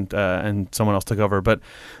think, and someone else took over. But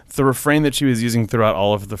the refrain that she was using throughout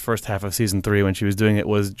all of the first half of season 3 when she was doing it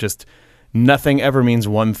was just nothing ever means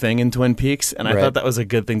one thing in Twin Peaks, and I thought that was a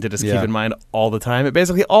good thing to just keep in mind all the time. It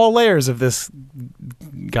basically all layers of this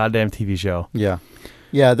goddamn TV show. Yeah.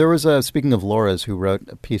 Yeah, there was speaking of Laura's who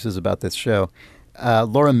wrote pieces about this show,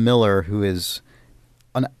 Laura Miller, who is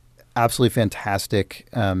an absolutely fantastic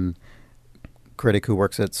critic who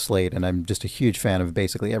works at Slate, and I'm just a huge fan of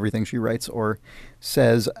basically everything she writes or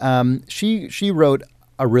says. She wrote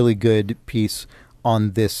a really good piece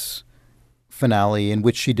on this finale in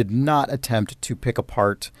which she did not attempt to pick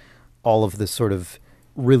apart all of the sort of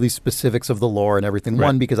really specifics of the lore and everything. Right.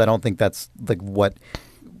 One, because I don't think that's like what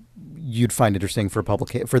you'd find interesting for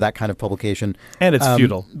that kind of publication, and it's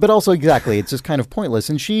futile. But also, exactly, it's just kind of pointless.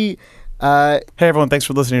 And she, hey everyone, thanks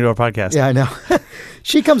for listening to our podcast. Yeah, I know.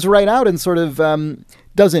 She comes right out and sort of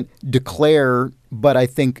doesn't declare, but I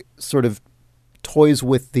think sort of toys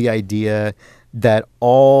with the idea that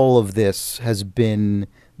all of this has been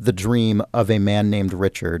the dream of a man named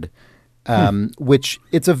Richard. Which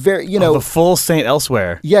it's a very, the full Saint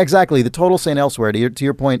Elsewhere. Yeah, exactly. The total Saint Elsewhere. To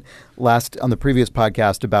your point last on the previous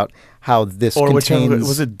podcast about how this contains...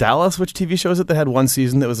 was it Dallas? Which TV show is it that had one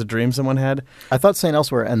season that was a dream someone had? I thought Saint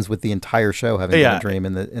Elsewhere ends with the entire show having been a dream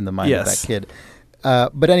in the mind of that kid.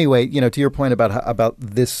 But anyway, to your point about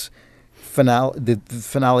this finale, the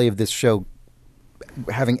finale of this show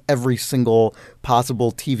having every single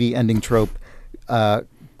possible TV ending trope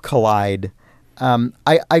collide.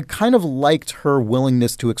 I kind of liked her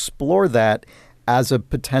willingness to explore that as a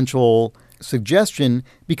potential suggestion,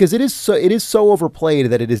 because it is so overplayed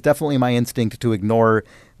that it is definitely my instinct to ignore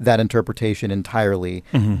that interpretation entirely.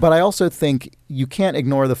 Mm-hmm. But I also think you can't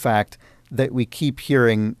ignore the fact that we keep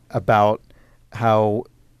hearing about how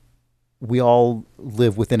we all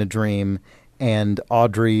live within a dream, and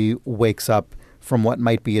Audrey wakes up from what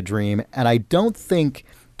might be a dream. And I don't think,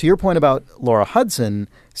 to your point about Laura Hudson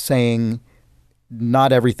saying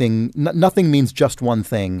nothing means just one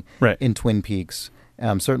thing in Twin Peaks,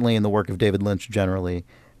 certainly in the work of David Lynch generally.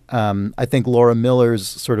 I think Laura Miller's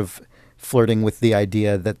sort of flirting with the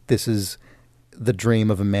idea that this is the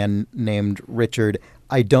dream of a man named Richard.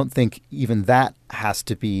 I don't think even that has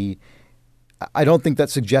to be... I don't think that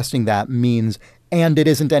suggesting that means, and it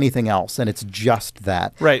isn't anything else, and it's just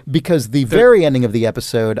that. Right. Because the very ending of the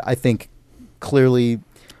episode, I think, clearly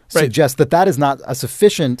suggests that is not a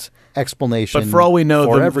sufficient explanation. But for all we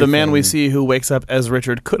know, the man we see who wakes up as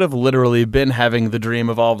Richard could have literally been having the dream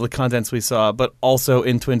of all of the contents we saw, but also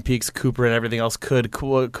in Twin Peaks, Cooper and everything else could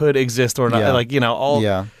exist or not.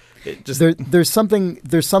 Yeah. There's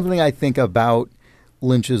something I think about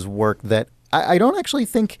Lynch's work that I don't actually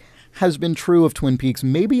think has been true of Twin Peaks,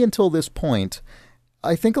 maybe until this point.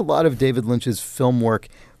 I think a lot of David Lynch's film work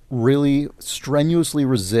really strenuously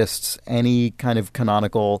resists any kind of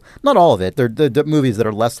canonical, not all of it, there are movies that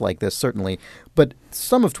are less like this, certainly, but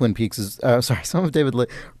some of Twin Peaks is, some of David Lynch,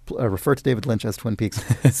 refer to David Lynch as Twin Peaks,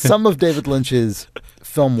 some of David Lynch's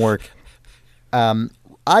film work,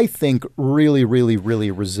 I think really, really,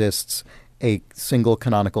 really resists a single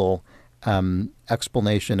canonical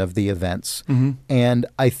explanation of the events. Mm-hmm. And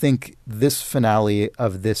I think this finale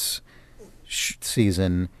of this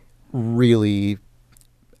season really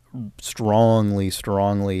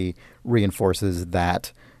strongly reinforces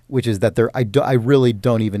that which is that I really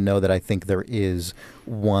don't even know that I think there is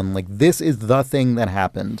one. Like, this is the thing that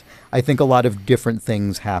happened. I think a lot of different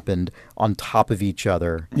things happened on top of each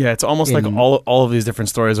other. Yeah, it's almost like all of these different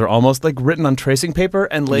stories are almost like written on tracing paper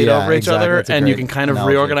and laid over each other, and you can kind of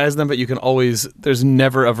reorganize them, but you can always, there's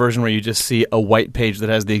never a version where you just see a white page that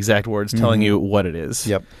has the exact words telling you what it is.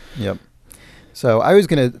 Yep. So I was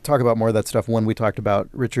going to talk about more of that stuff when we talked about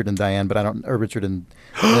Richard and Diane, or Richard and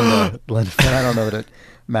Linda, but I don't know that it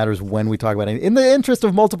matters when we talk about it. In the interest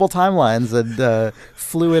of multiple timelines and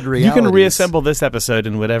fluid realities. You can reassemble this episode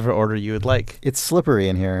in whatever order you would like. It's slippery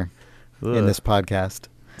in here in this podcast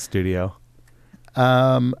studio.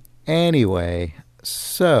 Anyway,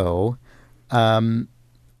 so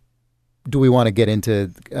do we want to get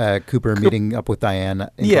into Cooper meeting up with Diane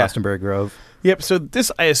in Glastonbury Grove? Yep, so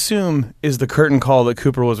this, I assume, is the curtain call that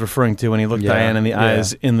Cooper was referring to when he looked Diane in the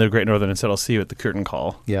eyes in the Great Northern and said, "I'll see you at the curtain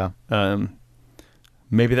call." Yeah.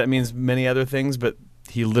 Maybe that means many other things, but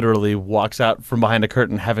he literally walks out from behind a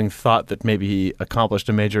curtain having thought that maybe he accomplished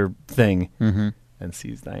a major thing and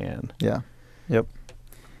sees Diane. Yeah. Yep.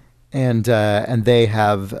 And they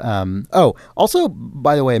have also,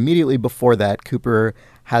 by the way, immediately before that, Cooper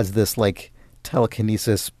has this like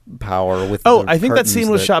telekinesis power with I think that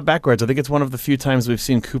scene was shot backwards. I think it's one of the few times we've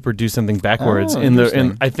seen Cooper do something backwards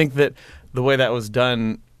and I think that the way that was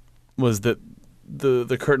done was that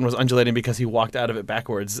the curtain was undulating because he walked out of it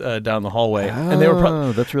backwards down the hallway. And they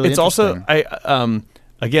were that's really it's interesting. also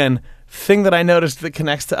again, thing that I noticed that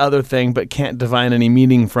connects to other thing but can't divine any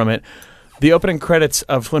meaning from it. The opening credits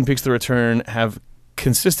of Twin Peaks: The Return have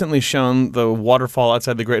consistently shown the waterfall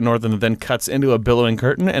outside the Great Northern that then cuts into a billowing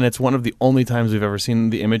curtain, and it's one of the only times we've ever seen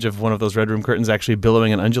the image of one of those Red Room curtains actually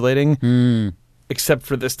billowing and undulating, except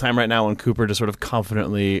for this time right now when Cooper just sort of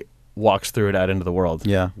confidently walks through it out into the world.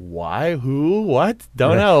 Yeah. Why? Who? What?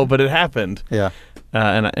 Don't know, but it happened. Yeah.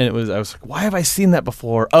 And I was like, why have I seen that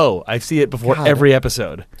before? Oh, I see it before every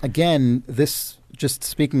episode. Again, this, just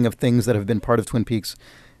speaking of things that have been part of Twin Peaks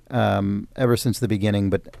ever since the beginning,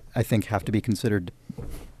 but I think have to be considered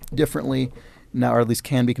differently now, or at least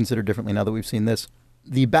can be considered differently now that we've seen this.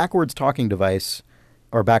 The backwards talking device,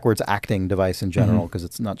 or backwards acting device in general, because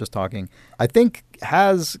it's not just talking, I think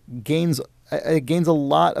gains a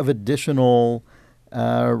lot of additional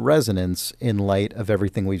resonance in light of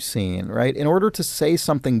everything we've seen, right? In order to say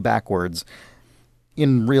something backwards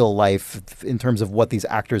in real life, in terms of what these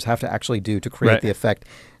actors have to actually do to create the effect,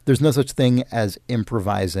 there's no such thing as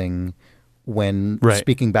improvising when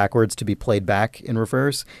speaking backwards to be played back in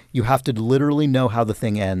reverse. You have to literally know how the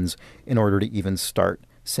thing ends in order to even start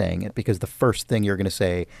saying it, because the first thing you're going to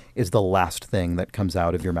say is the last thing that comes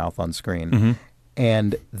out of your mouth on screen.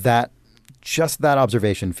 And that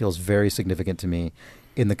observation feels very significant to me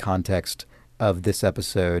in the context of this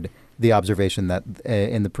episode. The observation that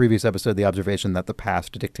in the previous episode, the observation that the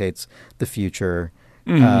past dictates the future,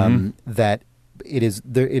 that it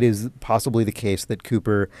is possibly the case that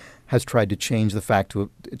Cooper has tried to change the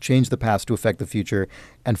past to affect the future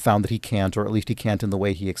and found that he can't, or at least he can't in the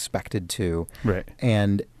way he expected to. Right.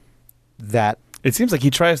 And that it seems like he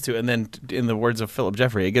tries to, and then in the words of Philip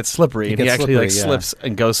Jeffrey, it gets slippery, and he actually slips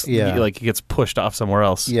and goes, he gets pushed off somewhere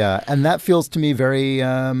else. Yeah, and that feels to me very,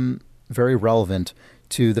 very relevant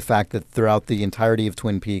to the fact that throughout the entirety of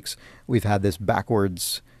Twin Peaks, we've had this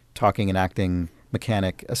backwards talking and acting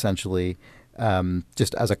mechanic, essentially,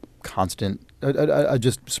 just as a constant,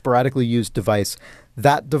 just sporadically used device.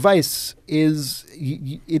 That device is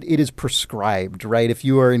it is prescribed, right? If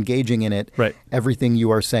you are engaging in it, everything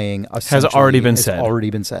you are saying has already been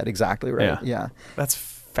said. Exactly right. Yeah. That's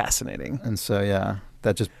fascinating. And so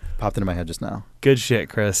that just popped into my head just now. Good shit,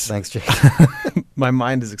 Chris. Thanks, Jake. My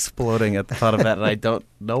mind is exploding at the thought of that, and I don't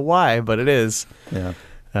know why, but it is. Yeah.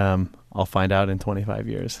 I'll find out in 25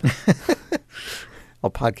 years. I'll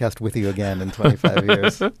podcast with you again in 25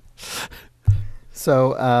 years.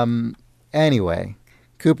 So, anyway,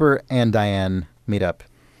 Cooper and Diane meet up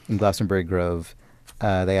in Glastonbury Grove.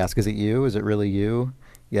 They ask, "Is it you? Is it really you?"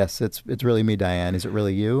 "Yes, it's really me, Diane. Is it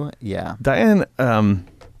really you?" "Yeah." Diane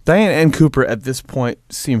and Cooper at this point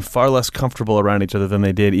seem far less comfortable around each other than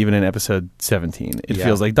they did even in episode 17. It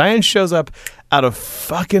feels like Diane shows up out of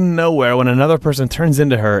fucking nowhere when another person turns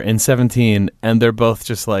into her in 17, and they're both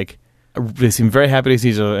just like, they seem very happy to see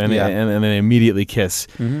each other, and they immediately kiss.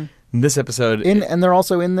 In this episode, and they're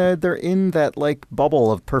also they're in that like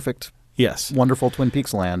bubble of perfect, wonderful Twin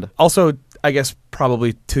Peaks land. Also, I guess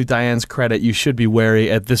probably to Diane's credit, you should be wary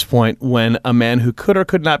at this point when a man who could or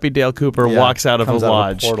could not be Dale Cooper walks out of a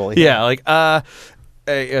lodge. Of a portal,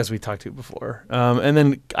 as we talked to before. And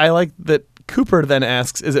then I like that Cooper then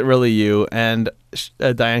asks, "Is it really you?" And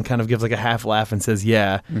Diane kind of gives like a half laugh and says,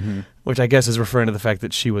 "Yeah," which I guess is referring to the fact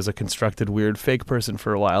that she was a constructed, weird, fake person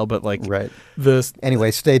for a while. But like,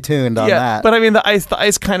 Anyway, stay tuned on that. But I mean, the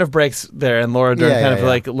ice kind of breaks there, and Laura Dern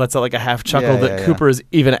like lets out like a half chuckle that Cooper is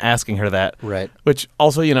even asking her that. Right. Which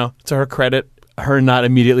also, to her credit, her not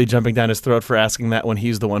immediately jumping down his throat for asking that when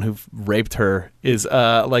he's the one who raped her is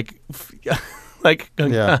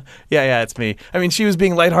it's me. I mean, she was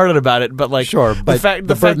being lighthearted about it, but like, sure, but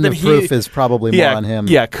the burden of proof is probably more on him.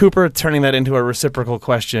 Yeah, Cooper turning that into a reciprocal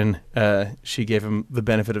question. She gave him the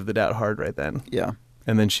benefit of the doubt hard right then. Yeah,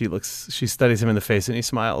 and then she studies him in the face, and he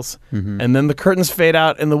smiles. And then the curtains fade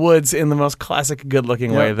out in the woods in the most classic,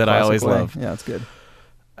 good-looking way that I always love. Yeah, it's good.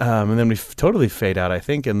 And then we totally fade out, I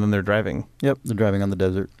think, and then they're driving. Yep, they're driving on the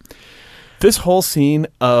desert. This whole scene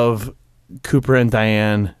of Cooper and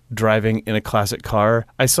Diane driving in a classic car.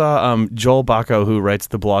 I saw Joel Bacco, who writes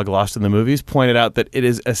the blog Lost in the Movies, pointed out that it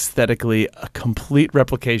is aesthetically a complete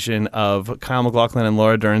replication of Kyle MacLachlan and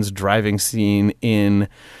Laura Dern's driving scene in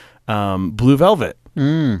Blue Velvet,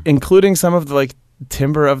 including some of the like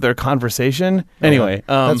timbre of their conversation. Anyway,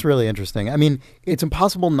 that's really interesting. I mean, it's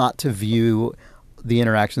impossible not to view the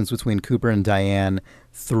interactions between Cooper and Diane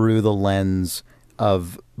through the lens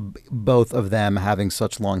of both of them having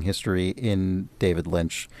such long history in David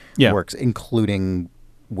Lynch works, including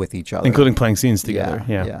with each other, including playing scenes together.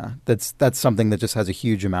 Yeah. That's something that just has a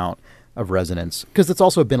huge amount of resonance, because it's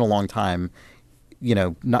also been a long time.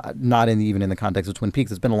 Not even in the context of Twin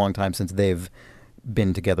Peaks, it's been a long time since they've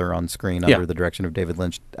been together on screen under the direction of David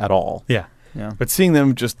Lynch at all. Yeah. But seeing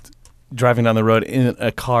them just driving down the road in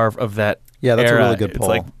a car of that that's era, a really good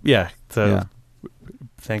pull. It's like,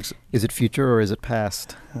 thanks. Is it future or is it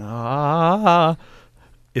past?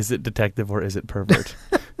 Is it detective or is it pervert?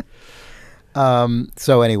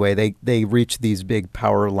 So anyway, they reach these big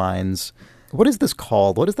power lines. What is this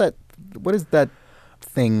called? What is that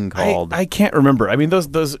thing called? I can't remember. I mean,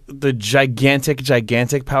 the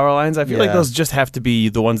gigantic power lines, I feel like those just have to be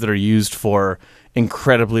the ones that are used for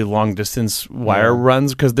incredibly long distance wire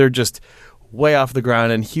runs, because they're just way off the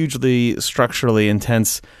ground and hugely structurally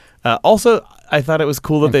intense. Also, I thought it was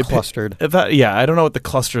cool that they clustered. I don't know what the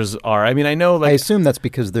clusters are. I mean, I know I assume that's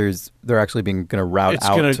because they're actually going to route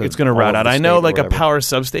out. It's going to route out. I know like a power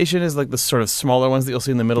substation is like the sort of smaller ones that you'll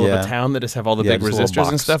see in the middle of a town that just have all the big resistors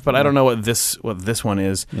and stuff. But I don't know what this one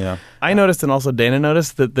is. Yeah, I noticed, and also Dana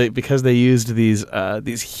noticed that because they used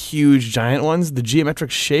these huge giant ones, the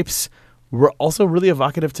geometric shapes were also really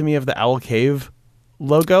evocative to me of the Owl Cave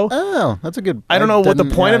logo. Oh, that's a good... I don't know what the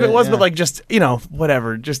point of it was, but like just,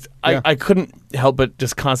 whatever. Just I couldn't help but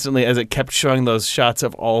just constantly, as it kept showing those shots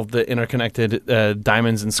of all of the interconnected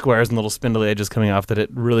diamonds and squares and little spindly edges coming off, that it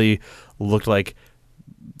really looked like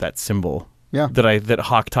that symbol. Yeah. That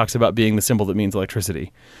Hawk talks about being the symbol that means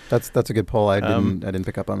electricity. That's a good pull. I didn't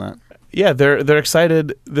pick up on that. Yeah, they're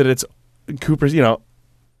excited that it's Cooper's,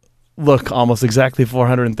 look, almost exactly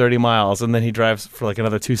 430 miles, and then he drives for like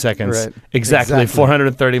another 2 seconds. Right. Exactly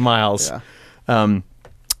 430 miles. Yeah.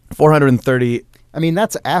 430. I mean,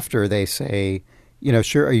 that's after they say,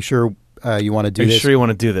 sure, are you sure you want to do this? Are you sure you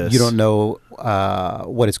want to do this? You don't know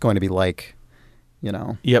what it's going to be like,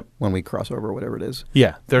 Yep. when we cross over, whatever it is.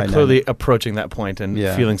 Yeah, they're clearly approaching that point and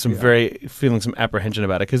feeling some apprehension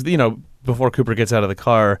about it, because before Cooper gets out of the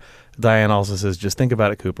car, Diane also says, "Just think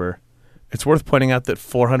about it, Cooper." It's worth pointing out that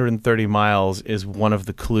 430 miles is one of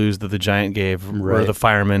the clues that the Giant gave, where the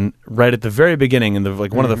fireman, right at the very beginning, in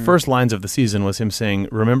one of the first lines of the season, was him saying,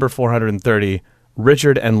 "Remember 430,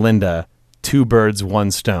 Richard and Linda, 2 birds,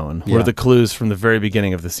 1 stone," were the clues from the very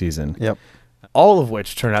beginning of the season. Yep. All of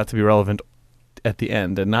which turned out to be relevant at the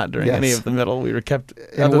end and not during any of the middle. We were kept,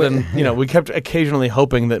 we kept occasionally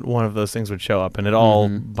hoping that one of those things would show up, and it all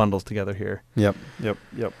bundles together here. Yep.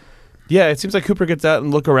 Yeah, it seems like Cooper gets out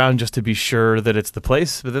and look around just to be sure that it's the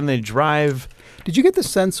place, but then they drive. Did you get the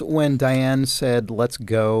sense when Diane said, "Let's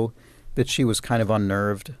go," that she was kind of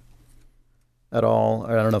unnerved at all?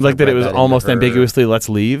 Or I don't know. Like that it was almost ambiguously, "Let's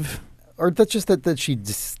leave"? Or that's just that she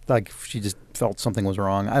just felt something was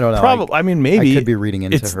wrong. I don't know. Probably. I mean, maybe. I could be reading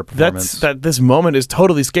into her performance. That this moment is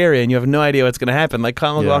totally scary and you have no idea what's going to happen. Like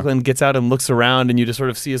Kyle MacLachlan gets out and looks around and you just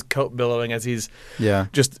sort of see his coat billowing as he's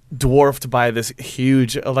just dwarfed by this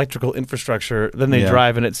huge electrical infrastructure. Then they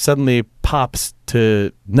drive and it suddenly pops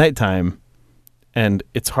to nighttime, and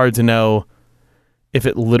it's hard to know if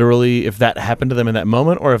that happened to them in that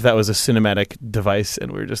moment, or if that was a cinematic device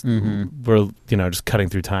and we're just just cutting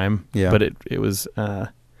through time. Yeah. But it was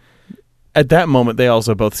at that moment they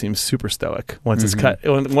also both seem super stoic. Once it's cut,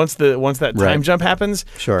 once that time jump happens,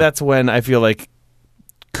 that's when I feel like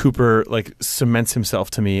Cooper like cements himself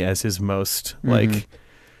to me as his most like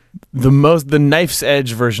the knife's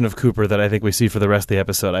edge version of Cooper that I think we see for the rest of the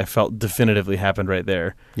episode. I felt definitively happened right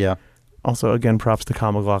there. Yeah. Also, again, props to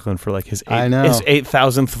Kyle MacLachlan for like his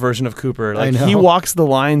 8,000th version of Cooper. Like he walks the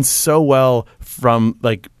line so well from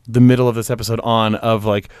like the middle of this episode on of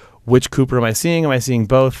like which Cooper am I seeing? Am I seeing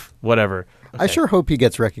both? Whatever. Okay. I sure hope he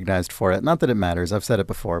gets recognized for it. Not that it matters. I've said it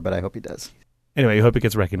before, but I hope he does. Anyway, you hope it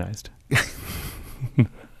gets recognized.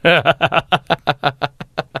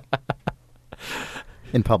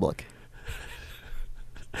 In public.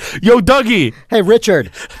 Yo, Dougie! Hey,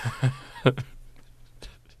 Richard!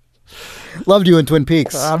 Loved you in Twin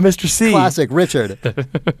Peaks. Mr. C. Classic, Richard.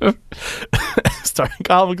 Starring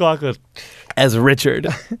Kyle MacLachlan as Richard.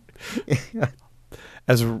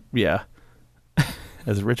 As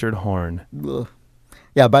Richard Horn. Ugh.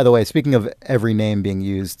 Yeah, by the way, speaking of every name being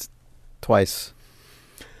used twice,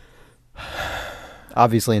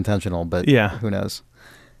 obviously intentional, but who knows?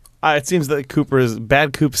 It seems that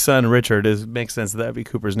Bad Coop's son, Richard, makes sense that would be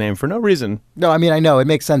Cooper's name for no reason. No, I mean, I know. It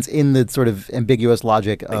makes sense in the sort of ambiguous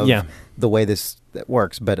logic of the way this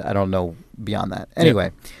works, but I don't know beyond that.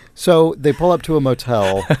 Anyway, so they pull up to a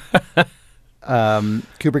motel.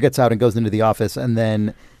 Cooper gets out and goes into the office, and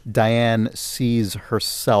then Diane sees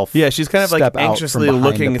herself. Yeah, she's kind of like anxiously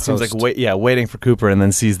looking, it seems like, waiting for Cooper, and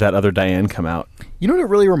then sees that other Diane come out. You know what it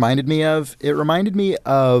really reminded me of? It reminded me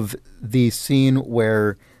of the scene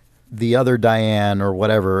where the other Diane, or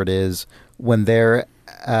whatever it is, when they're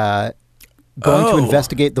going to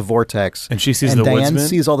investigate the vortex. And she sees and the Diane woodsman?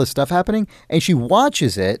 sees all this stuff happening, and she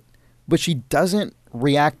watches it, but she doesn't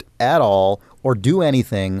react at all or do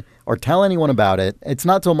anything or tell anyone about it. It's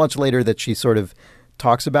not till much later that she sort of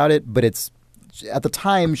talks about it, but it's at the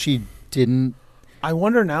time she didn't. I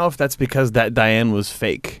wonder now if that's because that Diane was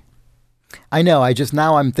fake. I know.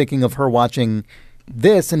 I'm thinking of her watching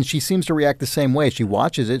this, and she seems to react the same way. She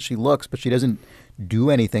watches it, she looks, but she doesn't do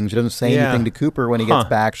anything. She doesn't say anything to Cooper when he gets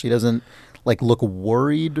back. She doesn't like look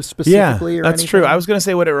worried specifically or that's anything. true. I was going to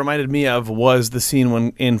say what it reminded me of was the scene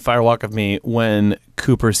when in Fire Walk with Me when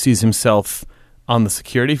Cooper sees himself on the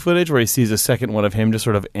security footage where he sees a second one of him just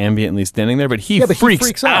sort of ambiently standing there, but he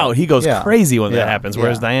freaks out. He goes crazy when that happens,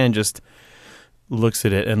 whereas Diane just looks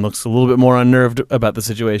at it and looks a little bit more unnerved about the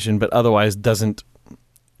situation, but otherwise doesn't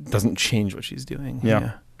change what she's doing.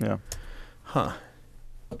 Yeah. Huh.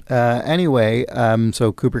 Anyway,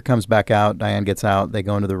 so Cooper comes back out. Diane gets out. They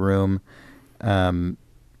go into the room.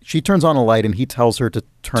 She turns on a light, and he tells her to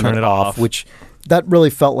turn it off, which that really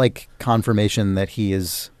felt like confirmation that he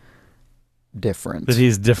is different. That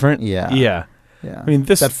he's different? Yeah. I mean,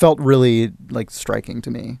 that felt really like striking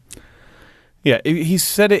to me. Yeah, he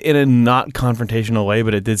said it in a not confrontational way,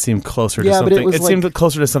 but it did seem closer to something. It seemed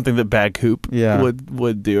closer to something that Bad Coop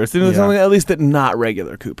would do, or something at least that not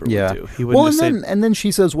regular Cooper would do. He wouldn't and then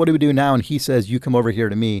she says, "What do we do now?" And he says, "You come over here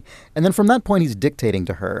to me." And then from that point, he's dictating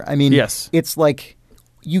to her. I mean, it's like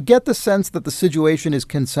you get the sense that the situation is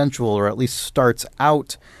consensual, or at least starts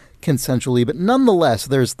out consensually, but nonetheless,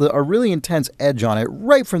 there's a really intense edge on it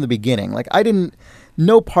right from the beginning. Like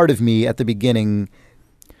no part of me at the beginning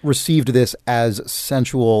received this as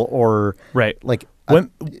sensual or like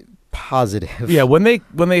positive. Yeah, when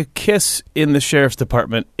they kiss in the sheriff's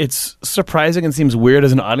department, it's surprising and seems weird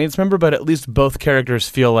as an audience member, but at least both characters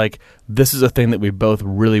feel like this is a thing that we both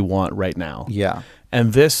really want right now. Yeah.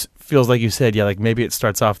 And this feels like you said, like maybe it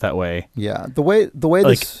starts off that way. Yeah. The way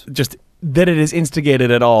like this just that it is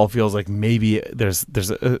instigated at all feels like maybe there's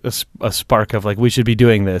a spark of like we should be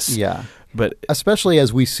doing this. Yeah. But especially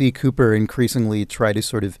as we see Cooper increasingly try to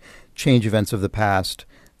sort of change events of the past,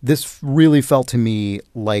 this really felt to me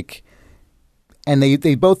like, and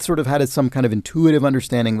they both sort of had some kind of intuitive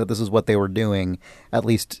understanding that this is what they were doing, at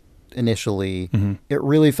least initially. Mm-hmm. It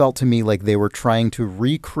really felt to me like they were trying to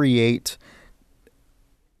recreate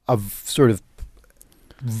a sort of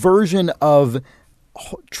version of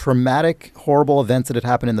traumatic, horrible events that had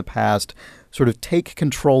happened in the past, sort of take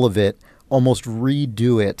control of it, almost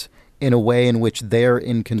redo it in a way in which they're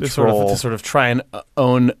in control. To sort of try and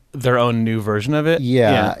own their own new version of it.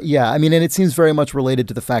 Yeah. I mean, and it seems very much related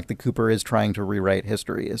to the fact that Cooper is trying to rewrite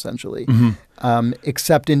history, essentially. Mm-hmm.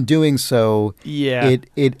 Except in doing so,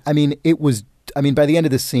 it was. I mean, by the end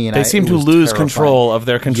of the scene, they seem to lose control of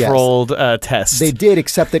their controlled test. They did,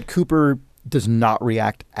 except that Cooper does not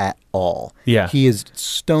react at all. Yeah, he is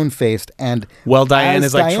stone-faced, and Diane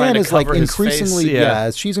is like trying to cover his increasingly, face.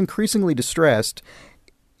 As she's increasingly distressed,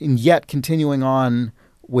 and yet continuing on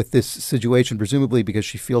with this situation, presumably because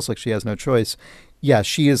she feels like she has no choice. Yeah,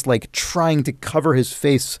 she is like trying to cover his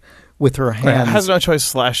face with her hands. Has no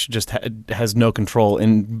choice / just has no control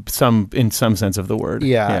in some sense of the word.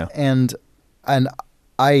 Yeah. And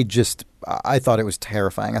I thought it was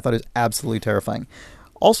terrifying. I thought it was absolutely terrifying.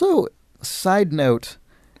 Also, side note,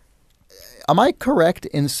 am I correct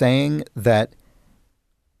in saying that,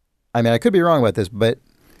 I mean, I could be wrong about this, but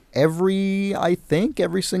every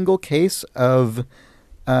single case of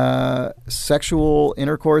sexual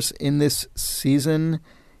intercourse in this season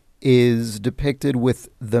is depicted with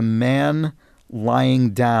the man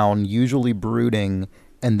lying down, usually brooding,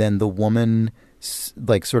 and then the woman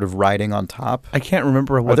like sort of riding on top. I can't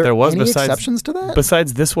remember what Are there was any besides exceptions to that.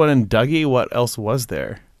 Besides this one and Dougie, what else was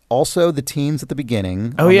there? Also, the teens at the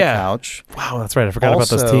beginning. Oh, on yeah. the couch. Wow, that's right. I forgot about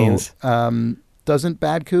those teens. Doesn't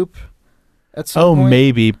Bad Coop at some point?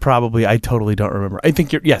 Maybe, probably. I totally don't remember. I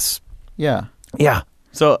think yes. Yeah. Yeah.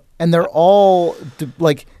 So, and they're all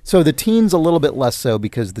like, so the teens a little bit less so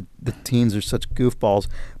because the teens are such goofballs.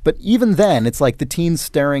 But even then, it's like the teens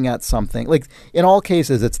staring at something. Like in all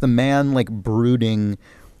cases, it's the man like brooding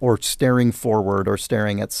or staring forward or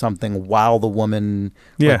staring at something while the woman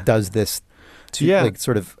like, does this like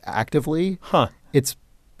sort of actively. Huh. It's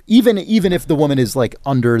even if the woman is like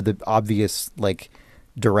under the obvious like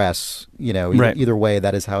duress, either way,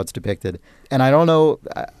 that is how it's depicted. And I don't know.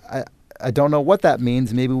 I don't know what that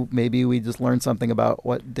means. Maybe we just learned something about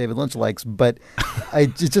what David Lynch likes, but I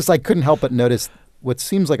couldn't help but notice what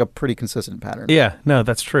seems like a pretty consistent pattern. Yeah, no,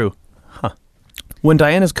 that's true. Huh. When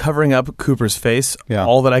Diana's covering up Cooper's face,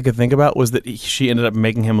 all that I could think about was that she ended up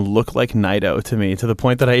making him look like Nido to me, to the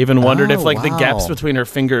point that I even wondered if the gaps between her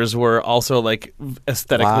fingers were also like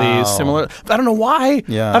aesthetically similar. I don't know why.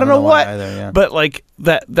 Yeah, I don't know what. Either, yeah. But like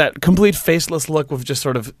that complete faceless look with just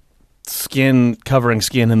sort of skin covering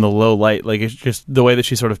skin in the low light, like it's just the way that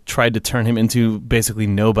she sort of tried to turn him into basically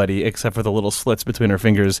nobody except for the little slits between her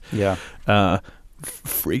fingers.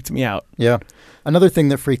 Freaked me out. Yeah. Another thing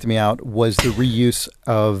that freaked me out was the reuse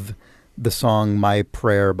of the song My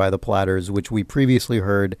Prayer by the Platters, which we previously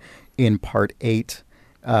heard in part 8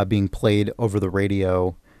 being played over the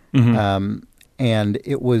radio. Mm-hmm. And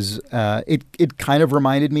it was it kind of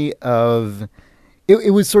reminded me of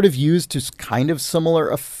it was sort of used to kind of similar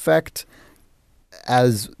effect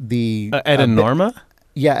as the Ed and Norma?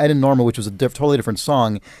 Yeah, Ed and Norma, which was a totally different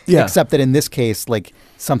song, except that in this case, like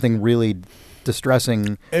something really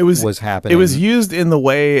distressing was happening. It was used in the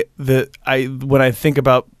way that when I think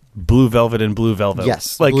about Blue Velvet and Blue Velvet.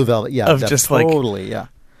 Yes, like, Blue Velvet, yeah. Of just totally, yeah.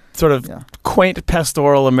 Sort of quaint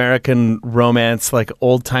pastoral American romance, like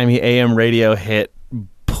old-timey AM radio hit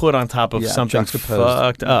put on top of something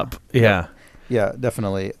fucked up. Yeah. Yeah,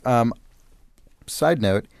 definitely. Side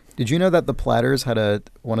note, did you know that the Platters had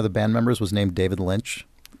one of the band members was named David Lynch?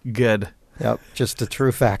 Good. Yep, just a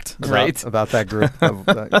true fact. Great. About that group.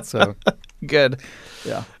 So good.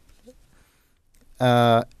 Yeah.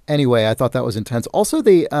 Anyway, I thought that was intense. Also,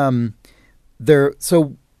 so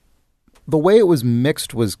the way it was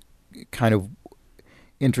mixed was kind of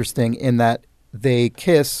interesting in that they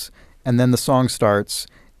kiss and then the song starts.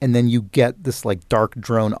 And then you get this like dark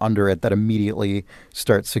drone under it that immediately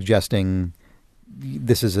starts suggesting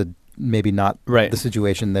this is maybe not the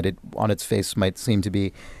situation that it on its face might seem to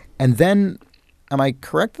be. And then, am I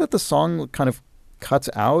correct that the song kind of cuts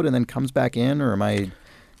out and then comes back in, or am I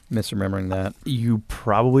misremembering that? You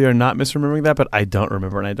probably are not misremembering that, but I don't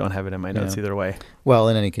remember, and I don't have it in my notes either way. Well,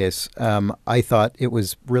 in any case, I thought it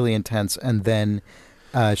was really intense. And then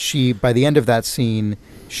by the end of that scene,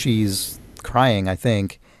 she's crying, I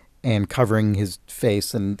think, and covering his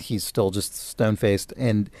face, and he's still just stone-faced.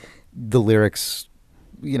 And the lyrics,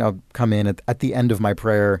 come in at the end of My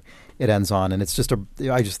Prayer. It ends on, and it's just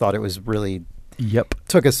I just thought it was really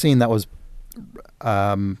took a scene that was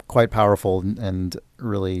quite powerful and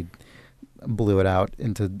really blew it out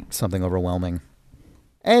into something overwhelming.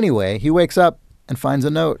 Anyway, he wakes up and finds a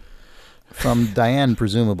note from Diane.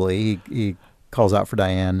 Presumably, he calls out for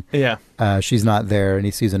Diane. Yeah, she's not there, and he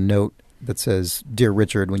sees a note that says, "Dear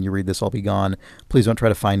Richard, when you read this, I'll be gone. Please don't try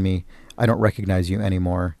to find me. I don't recognize you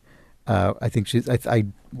anymore." I think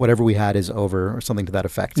whatever we had is over, or something to that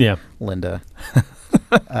effect. Yeah, Linda.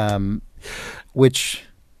 Which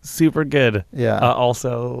super good. Yeah.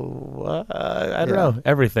 Also, I don't know,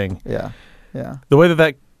 everything. Yeah. Yeah. The way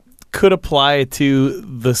that could apply to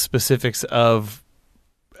the specifics of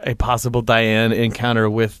a possible Diane encounter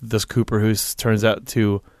with this Cooper, who turns out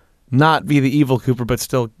to not be the evil Cooper, but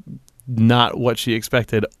still not what she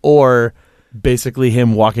expected, or basically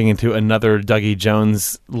him walking into another Dougie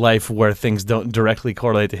Jones life where things don't directly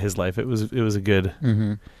correlate to his life. It was a good.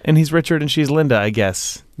 Mm-hmm. And he's Richard and she's Linda, I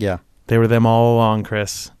guess. Yeah. They were them all along,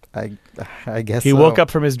 Chris. I guess he woke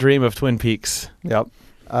up from his dream of Twin Peaks. Yep.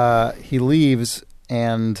 He leaves,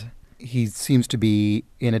 and he seems to be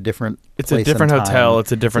in a different. It's a place different and time. hotel.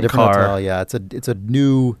 It's a different car. Hotel, yeah, it's a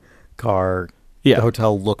new car. Yeah. The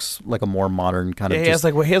hotel looks like a more modern kind of. Yeah, he has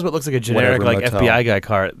what looks like a generic like motel. FBI guy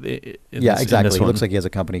car. Exactly. He looks like he has a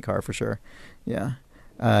company car for sure. Yeah.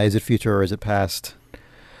 Is it future or is it past?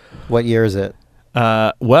 What year is it?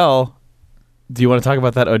 Well, do you want to talk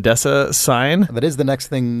about that Odessa sign? That is the next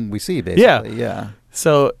thing we see, basically. Yeah.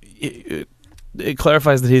 So it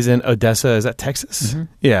clarifies that he's in Odessa. Is that Texas? Mm-hmm.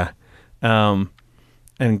 Yeah.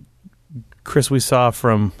 And Chris, we saw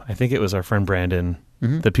from, I think it was our friend Brandon,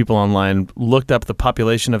 the people online looked up the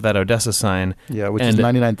population of that Odessa sign. Yeah, which is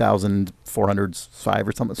 99,405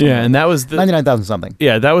 or something. Yeah, and that was the 99,000 something.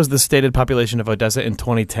 Yeah, that was the stated population of Odessa in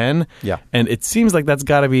 2010. Yeah. And it seems like that's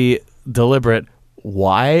got to be deliberate.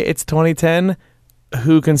 Why it's 2010?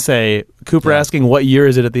 Who can say? Cooper asking what year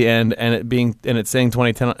is it at the end, and it's saying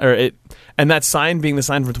 2010, and that sign being the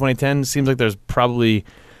sign from 2010 seems like there's probably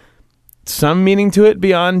some meaning to it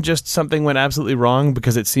beyond just something went absolutely wrong,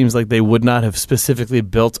 because it seems like they would not have specifically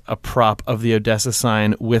built a prop of the Odessa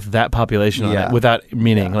sign with that population on it without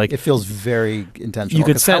meaning. Like, it feels very intentional. You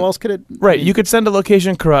could how else could it? Right, you could send a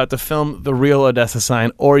location crew out to film the real Odessa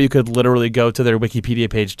sign, or you could literally go to their Wikipedia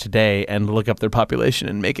page today and look up their population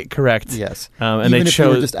and make it correct. Yes, and even they if chose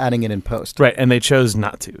you were just adding it in post. Right, and they chose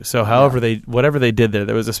not to. So, whatever they did there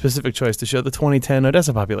was a specific choice to show the 2010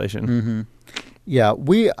 Odessa population. Mm-hmm. Yeah,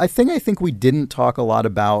 I think we didn't talk a lot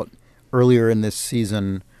about earlier in this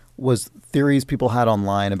season was theories people had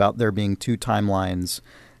online about there being two timelines,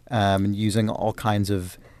 and using all kinds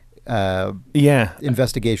of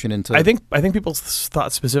investigation into. I think people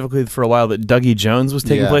thought specifically for a while that Dougie Jones was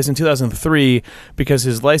taking place in 2003 because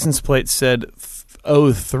his license plate said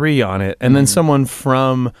 03 on it, and then someone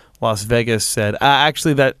from Las Vegas said,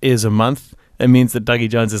 actually that is a month. It means that Dougie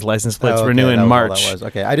Jones's license plates renew in March. That was.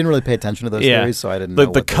 Okay, I didn't really pay attention to those theories, so I didn't know.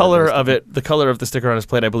 The color of it, the color of the sticker on his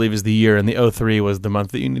plate, I believe, is the year, and the 03 was the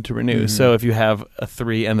month that you need to renew. So if you have a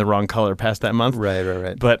 3 and the wrong color past that month.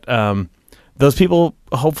 Right. But those people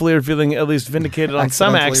hopefully are feeling at least vindicated on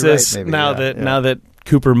some axis now that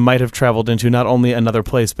Cooper might have traveled into not only another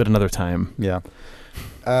place, but another time. Yeah.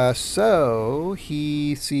 So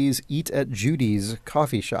he sees Eat at Judy's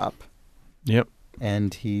coffee shop. Yep.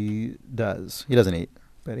 And he does. He doesn't eat,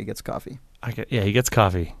 but he gets coffee. He gets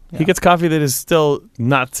coffee. Yeah. He gets coffee that is still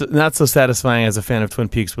not so satisfying as a fan of Twin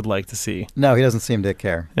Peaks would like to see. No, he doesn't seem to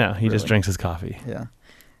care. Yeah, he just drinks his coffee. Yeah.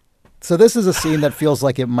 So this is a scene that feels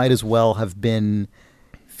like it might as well have been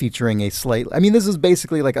featuring this is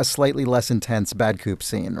basically like a slightly less intense Bad Coop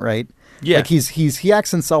scene, right? Yeah. Like he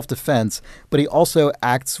acts in self-defense, but he also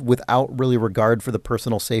acts without really regard for the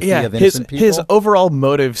personal safety of innocent people. His overall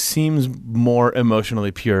motive seems more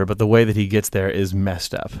emotionally pure, but the way that he gets there is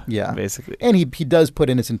messed up. Yeah. Basically. And he does put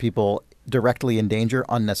innocent people directly in danger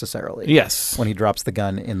unnecessarily. Yes. When he drops the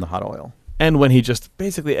gun in the hot oil. And when he just,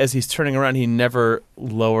 basically, as he's turning around, he never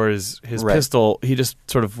lowers his pistol. He just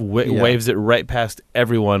sort of waves it right past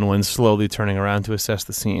everyone when slowly turning around to assess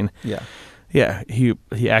the scene. Yeah. Yeah, he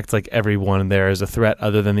acts like everyone there is a threat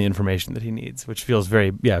other than the information that he needs, which feels very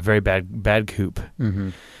bad Coop. Mm-hmm.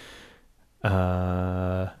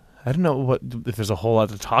 I don't know if there's a whole lot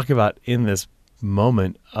to talk about in this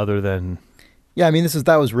moment other than... Yeah, I mean,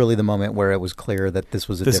 that was really the moment where it was clear that this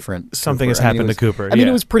was a different something Cooper. has happened to Cooper. I mean,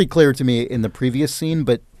 it was pretty clear to me in the previous scene,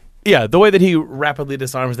 but... Yeah, the way that he rapidly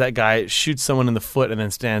disarms that guy, shoots someone in the foot, and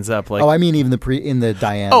then stands up. Like, I mean, even in the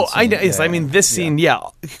Diane. Oh, scene. I know. Yes, I mean this scene. Yeah,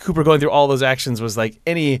 Cooper going through all those actions was like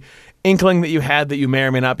any inkling that you had that you may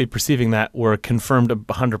or may not be perceiving that were confirmed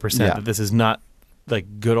 100% that this is not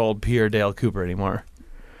like good old Peter Dale Cooper anymore.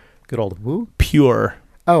 Good old who? Pure.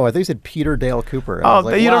 Oh, I thought you said Peter Dale Cooper. Oh,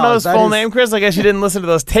 like, you don't know his full name, Chris? I guess you didn't listen to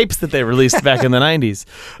those tapes that they released back in the 90s.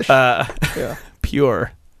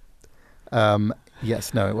 Pure.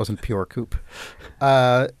 Yes, no, it wasn't pure Coop.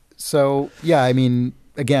 So, yeah, I mean,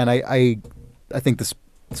 again, I think the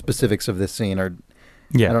specifics of this scene are...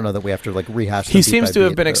 Yeah. I don't know that we have to rehash them. He seems to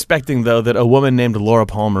have been expecting, though, that a woman named Laura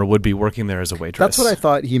Palmer would be working there as a waitress. That's what I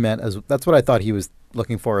thought he meant. That's what I thought he was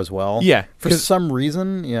looking for as well. Yeah. For some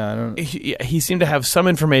reason, I don't know. He seemed to have some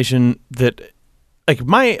information that... Like,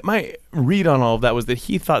 my read on all of that was that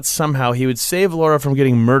he thought somehow he would save Laura from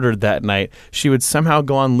getting murdered that night. She would somehow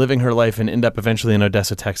go on living her life and end up eventually in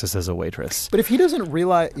Odessa, Texas as a waitress. But if he doesn't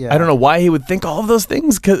realize... Yeah. I don't know why he would think all of those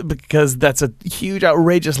things, because that's a huge,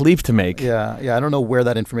 outrageous leap to make. Yeah, I don't know where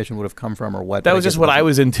that information would have come from or what. That was just what I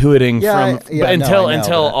was intuiting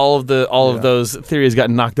until all of those theories got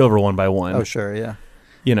knocked over one by one. Oh, sure, yeah.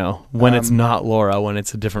 When it's not Laura, when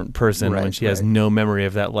it's a different person, when she has no memory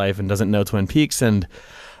of that life and doesn't know Twin Peaks. And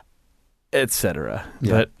etc.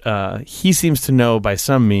 Yeah. But he seems to know by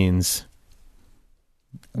some means.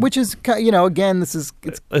 Which is, again, this is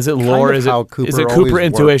Is it lore? Is how it Cooper is it always Cooper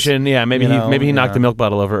intuition? works, Yeah, maybe he knocked the milk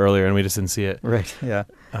bottle over earlier and we just didn't see it. Right. Yeah.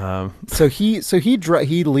 So he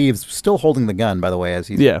leaves, still holding the gun, by the way, as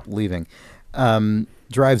he's leaving.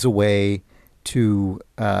 Drives away to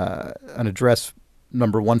an address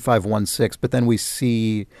number 1516, but then we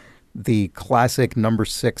see the classic number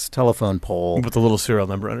 6 telephone pole with the little serial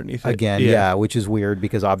number underneath it. Again, yeah, which is weird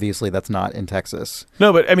because obviously that's not in Texas.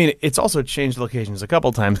 No, but I mean, it's also changed locations a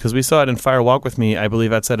couple times because we saw it in Fire Walk with Me, I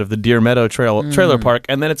believe, outside of the Deer Meadow trailer park,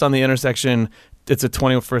 and then it's on the intersection. It's at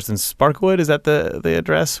 21st and Sparkwood. Is that the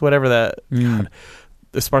address? Whatever that. God.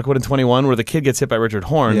 The Sparkwood in 21, where the kid gets hit by Richard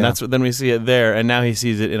Horn. Yeah. Then we see it there, and now he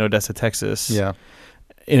sees it in Odessa, Texas. Yeah,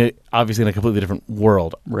 obviously in a completely different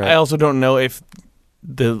world. Right. I also don't know if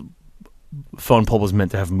the phone pole was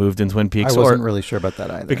meant to have moved in Twin Peaks. I wasn't really sure about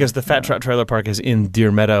that either. Because the Fat Trout Trailer Park is in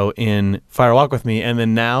Deer Meadow in Fire Walk with Me, and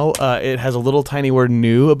then now it has a little tiny word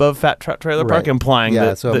 "new" above Fat Trout Trailer Park, implying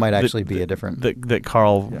that so it might actually be a different that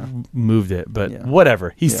Carl moved it. But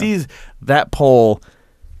whatever, he sees that pole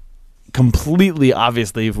completely,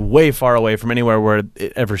 obviously, way far away from anywhere where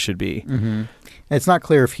it ever should be. Mm-hmm. It's not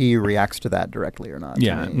clear if he reacts to that directly or not.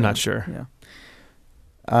 Yeah, I'm not sure.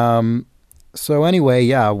 Yeah. So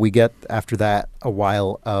anyway, we get after that a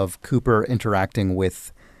while of Cooper interacting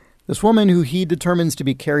with this woman who he determines to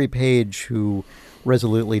be Carrie Page, who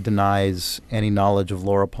resolutely denies any knowledge of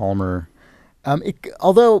Laura Palmer.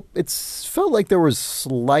 Although it's felt like there was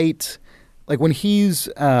slight, like when he's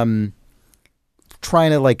trying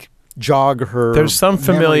to jog her. There's some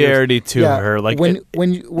familiarity to her. Like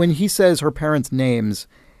when he says her parents' names,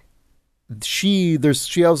 she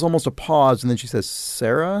has almost a pause, and then she says,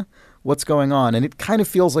 "Sarah, what's going on?" And it kind of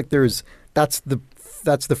feels like that's the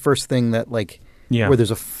first thing that where there's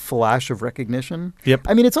a flash of recognition. Yep.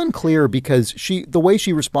 I mean, it's unclear because the way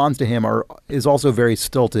she responds to him is also very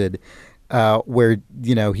stilted, where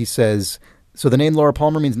he says, "So the name Laura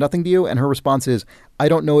Palmer means nothing to you?" And her response is, "I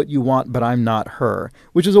don't know what you want, but I'm not her,"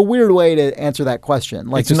 which is a weird way to answer that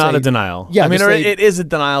question. It's not a denial. Yeah, I mean, it is a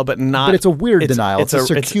denial, but not. But it's a weird denial. It's a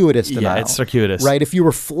circuitous denial. Yeah, it's circuitous. Right? If you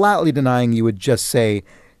were flatly denying, you would just say,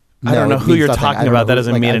 "No, I don't know who you're talking about. That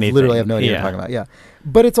doesn't mean anything." I literally have no idea what you're talking about. Yeah.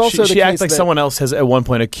 But it's also she acts like someone else has at one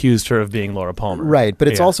point accused her of being Laura Palmer. Right. But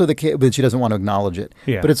it's also the case, but she doesn't want to acknowledge it.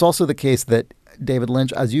 Yeah. But it's also the case that David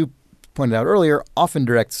Lynch, as you pointed out earlier, often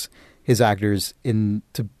directs his actors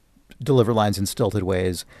to deliver lines in stilted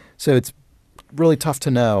ways. So it's really tough to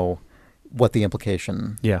know what the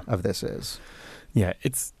implication of this is. Yeah,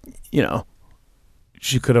 it's,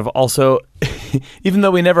 she could have also, even though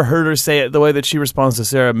we never heard her say it, the way that she responds to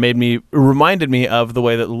Sarah reminded me of the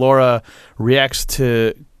way that Laura reacts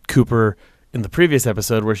to Cooper in the previous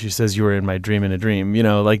episode where she says, "You were in my dream in a dream."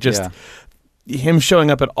 Him showing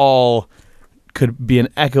up at all could be an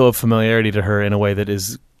echo of familiarity to her in a way that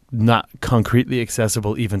is not concretely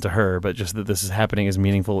accessible even to her, but just that this is happening is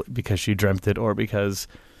meaningful because she dreamt it or because,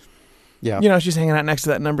 she's hanging out next to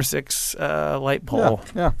that number 6 light pole.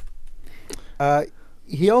 Yeah.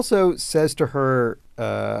 He also says to her,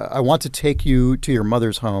 "I want to take you to your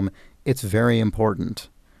mother's home. It's very important."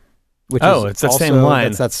 It's that same line.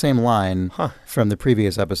 It's that same line from the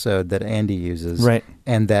previous episode that Andy uses. Right.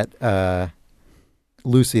 And that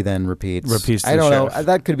Lucy then repeats. I don't sheriff. know.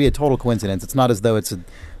 That could be a total coincidence. It's not as though it's a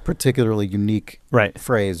particularly unique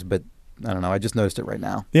phrase, but I don't know. I just noticed it right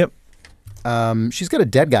now. Yep. She's got a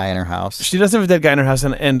dead guy in her house. She does have a dead guy in her house,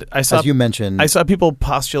 and I saw, as you mentioned, I saw people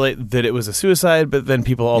postulate that it was a suicide, but then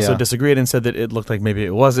people also disagreed and said that it looked like maybe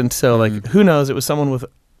it wasn't. So, who knows? It was someone with.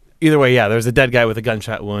 Either way, there's a dead guy with a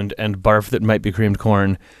gunshot wound and barf that might be creamed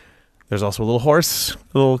corn. There's also a little horse, a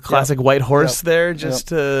little classic white horse there, just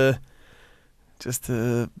to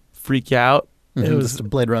freak you out. Mm-hmm. It was just to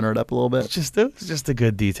Blade Runner it up a little bit. It was just a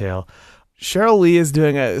good detail. Cheryl Lee is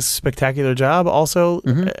doing a spectacular job also.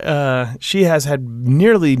 Mm-hmm. She has had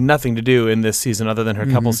nearly nothing to do in this season other than her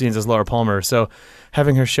couple scenes as Laura Palmer. So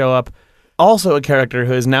having her show up, also a character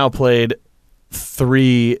who has now played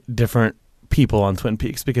 3 different people on Twin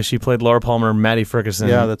Peaks because she played Laura Palmer, Maddie Ferguson,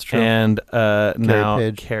 that's true, and now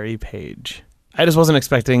Page. Carrie Page. I just wasn't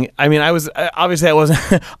expecting. I mean, I wasn't.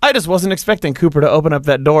 I just wasn't expecting Cooper to open up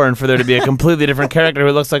that door and for there to be a completely different character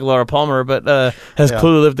who looks like Laura Palmer, but has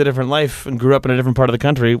clearly lived a different life and grew up in a different part of the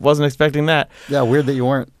country. Wasn't expecting that. Yeah, weird that you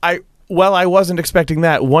weren't. I wasn't expecting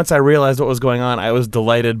that. Once I realized what was going on, I was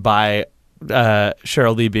delighted by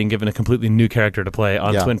Cheryl Lee being given a completely new character to play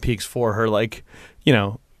on Twin Peaks for her,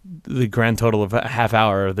 the grand total of a half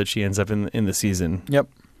hour that she ends up in the season. Yep.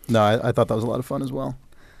 No, I thought that was a lot of fun as well.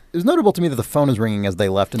 was notable to me that the phone is ringing as they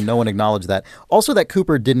left, and no one acknowledged that. Also, that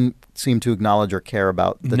Cooper didn't seem to acknowledge or care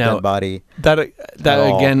about the dead body. That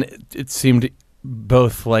again, it seemed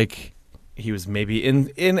both like he was maybe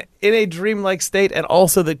in a dreamlike state, and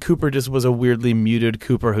also that Cooper just was a weirdly muted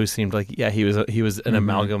Cooper who seemed like he was an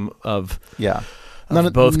amalgam of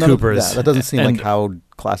both Coopers. That doesn't seem like how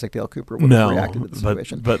classic Dale Cooper would have reacted to the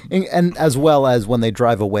situation. But and as well as when they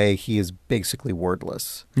drive away, he is basically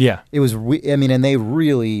wordless. Yeah, it was. And they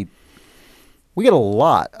really. We get a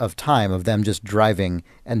lot of time of them just driving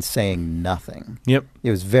and saying nothing. Yep, it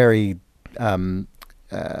was very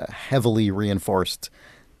heavily reinforced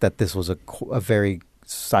that this was a very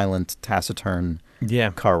silent, taciturn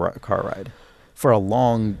car ride for a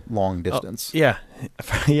long distance. Yeah,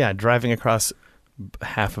 driving across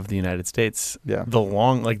half of the United States. Yeah,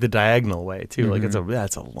 the diagonal way too. Mm-hmm. Like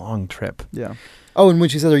it's a long trip. Yeah. Oh, and when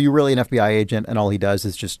she says, "Are you really an FBI agent?" and all he does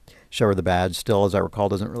is just show her the badge. Still, as I recall,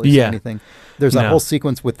 doesn't really say anything. There's that whole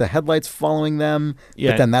sequence with the headlights following them,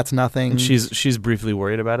 but then that's nothing. And she's briefly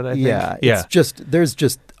worried about it. I think. Yeah. It's just there's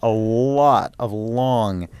just a lot of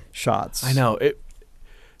long shots. I know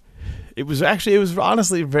it was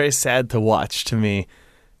honestly very sad to watch to me.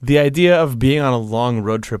 The idea of being on a long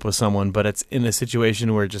road trip with someone, but it's in a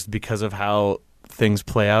situation where just because of how things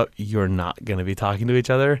play out, you're not going to be talking to each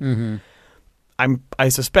other. Mm-hmm. I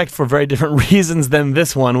suspect for very different reasons than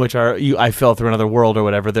this one, which are I fell through another world or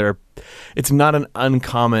whatever. It's not an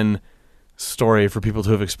uncommon story for people to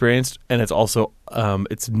have experienced, and it's also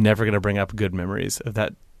it's never going to bring up good memories of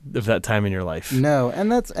that time in your life. No,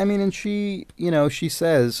 and that's and she she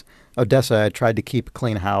says, Odessa, I tried to keep a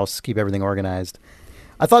clean house, keep everything organized.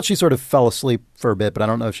 I thought she sort of fell asleep for a bit, but I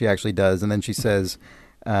don't know if she actually does. And then she says,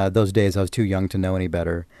 those days I was too young to know any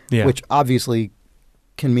better, which obviously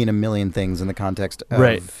can mean a million things in the context of...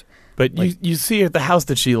 Right. But you see at the house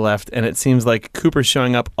that she left, and it seems like Cooper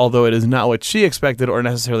showing up, although it is not what she expected or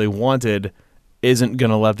necessarily wanted, isn't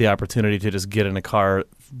going to let the opportunity to just get in a car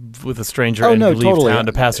with a stranger and leave town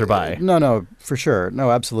to pass her by. No, for sure.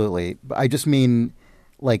 No, absolutely. But I just mean,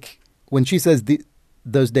 like, when she says,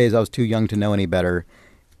 those days I was too young to know any better,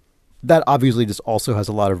 that obviously just also has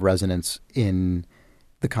a lot of resonance in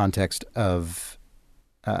the context of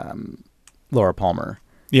Laura Palmer.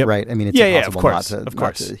 Yep. Right? I mean, it's impossible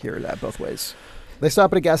not to hear that both ways. They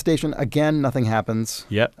stop at a gas station. Again, nothing happens.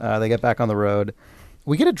 Yep. They get back on the road.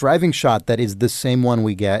 We get a driving shot that is the same one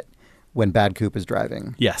we get when Bad Coop is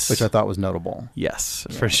driving. Yes. Which I thought was notable. Yes,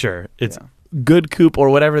 for sure. It's good Coop or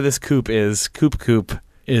whatever this Coop is. Coop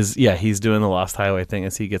is, he's doing the Lost Highway thing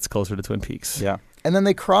as he gets closer to Twin Peaks. Yeah. And then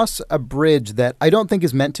they cross a bridge that I don't think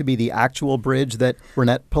is meant to be the actual bridge that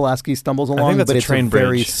Burnett Pulaski stumbles along, I think that's but a it's train a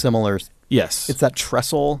very bridge. similar. Yes. It's that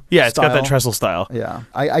trestle it's style. got that trestle style. Yeah.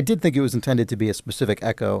 I did think it was intended to be a specific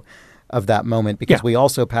echo of that moment because we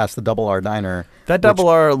also passed the Double R Diner. That Double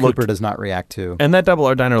R Cooper does not react to. And that Double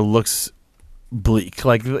R Diner looks bleak.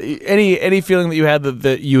 Like any feeling that you had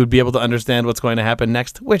that you would be able to understand what's going to happen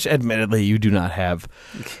next, which admittedly you do not have.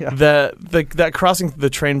 Yeah. That crossing the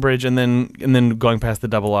train bridge and then going past the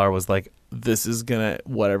Double R was like,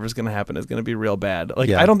 whatever's gonna happen is gonna be real bad.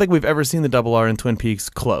 Like I don't think we've ever seen the Double R in Twin Peaks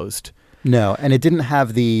closed. No, and it didn't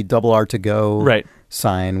have the Double R to go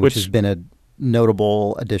sign, which has been a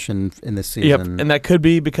notable addition in this season. Yep, and that could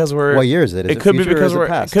be because we're... What year is it? It could be because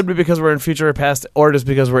we're in future or past, or just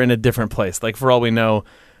because we're in a different place. Like, for all we know,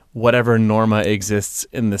 whatever Norma exists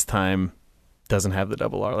in this time doesn't have the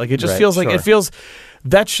Double R. Like, it just feels like... It feels...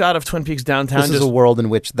 That shot of Twin Peaks downtown... This is a world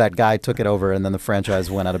in which that guy took it over and then the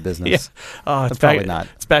franchise went out of business. Yeah. Oh, it's probably not.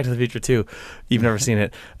 It's Back to the Future, too. You've never seen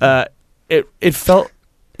it. It felt...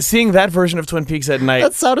 Seeing that version of Twin Peaks at night...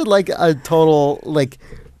 That sounded like a total, like...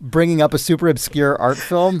 bringing up a super obscure art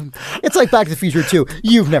film. It's like Back to the Future 2.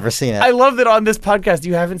 You've never seen it. I love that on this podcast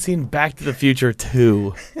you haven't seen Back to the Future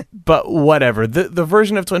 2. But whatever. The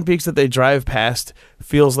version of Twin Peaks that they drive past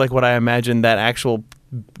feels like what I imagine that actual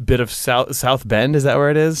bit of South Bend. Is that where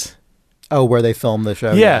it is? Oh, where they filmed the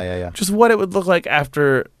show? Yeah. Just what it would look like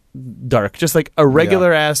after dark. Just like a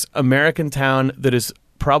regular-ass American town that is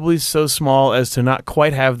probably so small as to not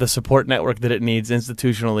quite have the support network that it needs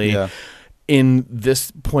institutionally. Yeah. In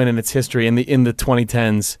this point in its history, in the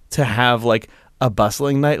 2010s, to have like a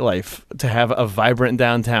bustling nightlife, to have a vibrant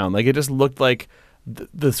downtown, like it just looked like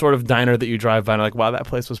the sort of diner that you drive by and like, wow, that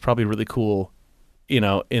place was probably really cool, in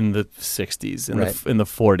the 60s, in the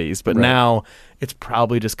 40s, but now it's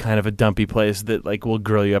probably just kind of a dumpy place that like will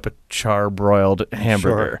grill you up a char-broiled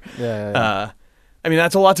hamburger. Sure. Yeah. I mean,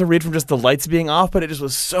 that's a lot to read from just the lights being off, but it just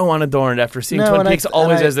was so unadorned after seeing Twin Peaks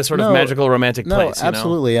always as this sort of magical, romantic place.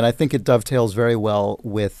 Absolutely. And I think it dovetails very well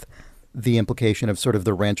with the implication of sort of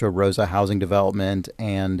the Rancho Rosa housing development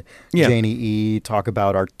and Yeah. Janie E. talk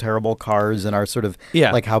about our terrible cars and our sort of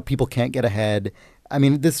Yeah. like how people can't get ahead. I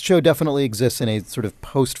mean, this show definitely exists in a sort of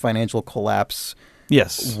post-financial collapse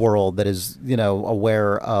Yes. world that is,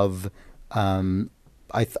 aware of,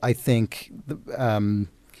 I think,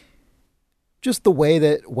 just the way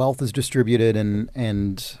that wealth is distributed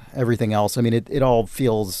and everything else. I mean, it all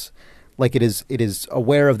feels like it is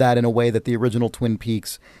aware of that in a way that the original Twin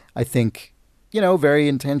Peaks, I think, very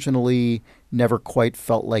intentionally never quite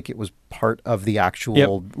felt like it was part of the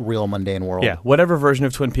actual real mundane world. Yeah, whatever version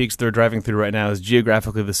of Twin Peaks they're driving through right now is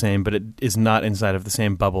geographically the same, but it is not inside of the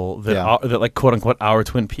same bubble that, that like quote unquote our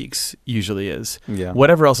Twin Peaks usually is. Yeah.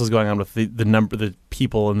 Whatever else is going on with the number, the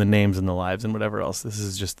people and the names and the lives and whatever else, this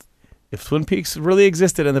is just, if Twin Peaks really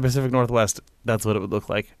existed in the Pacific Northwest, that's what it would look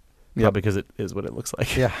like. Probably because it is what it looks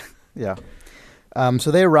like. Yeah, yeah.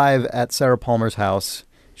 So they arrive at Sarah Palmer's house.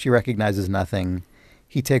 She recognizes nothing.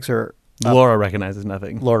 He takes her. Laura recognizes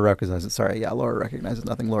nothing. Laura recognizes. Sorry, yeah. Laura recognizes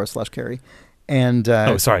nothing. Laura/Carrie, and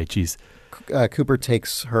sorry, jeez. Cooper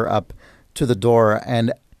takes her up to the door,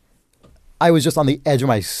 and I was just on the edge of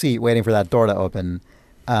my seat waiting for that door to open.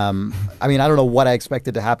 I mean, I don't know what I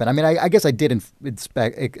expected to happen. I mean, I guess I did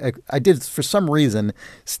I did for some reason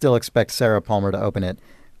still expect Sarah Palmer to open it.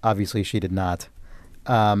 Obviously, she did not.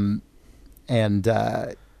 Yeah.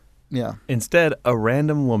 Instead, a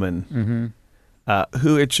random woman.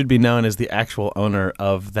 Who it should be known as the actual owner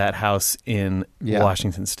of that house in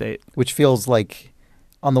Washington State. Which feels like,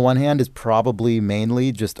 on the one hand, is probably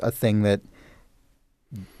mainly just a thing that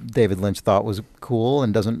David Lynch thought was cool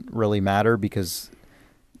and doesn't really matter because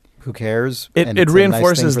who cares? It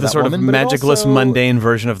reinforces the sort of magicless, mundane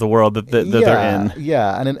version of the world that they're in.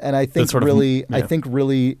 Yeah, and I think I think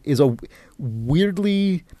really is a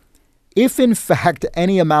weirdly, if in fact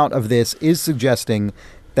any amount of this is suggesting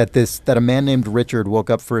that a man named Richard woke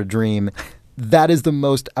up for a dream, that is the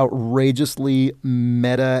most outrageously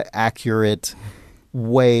meta-accurate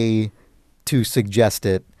way to suggest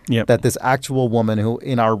it. Yep. That this actual woman who,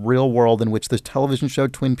 in our real world in which the television show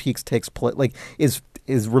Twin Peaks takes place, like is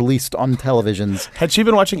released on televisions. Had she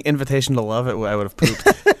been watching Invitation to Love, I would have pooped.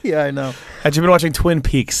 Yeah, I know. Had she been watching Twin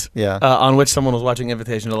Peaks, Yeah. On which someone was watching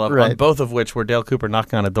Invitation to Love, Right. on both of which were Dale Cooper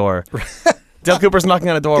knocking on a door. Dale Cooper's knocking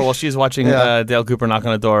on a door while she's watching Dale Cooper knock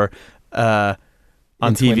on a door on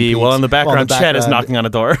In Twin TV, Peaks. while in the background, Chet is knocking on a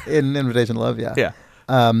door. In Invitation to Love, yeah. Yeah.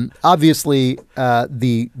 Obviously,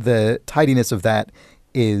 the tidiness of that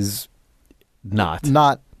is Not.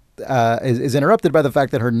 is interrupted by the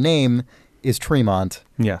fact that her name is Tremont.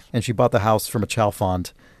 Yeah. And she bought the house from a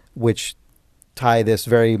Chalfont, which tie this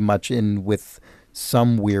very much in with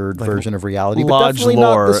some weird version of reality, but lodge definitely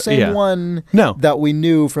lore, not the same one that we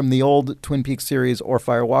knew from the old Twin Peaks series or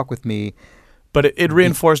Fire Walk with Me. But it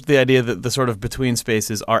reinforced the idea that the sort of between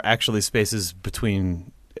spaces are actually spaces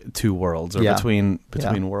between two worlds or between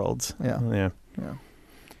worlds. Yeah.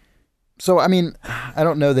 So, I mean, I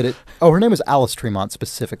don't know that it... Oh, her name was Alice Tremont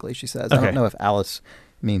specifically, she says. Okay. I don't know if Alice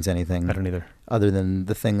means anything. I don't either. Other than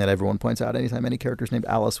the thing that everyone points out anytime any character's named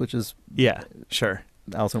Alice, which is... Yeah, sure.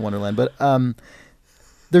 Alice in Wonderland. But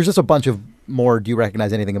there's just a bunch of more, do you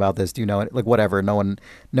recognize anything about this? Do you know it? Like, whatever.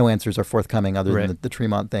 No answers are forthcoming other than the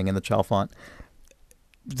Tremont thing and the Chalfont.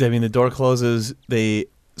 I mean, the door closes, they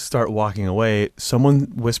start walking away.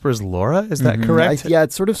 Someone whispers Laura? Is that correct? Yeah,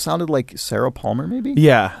 it sort of sounded like Sarah Palmer, maybe?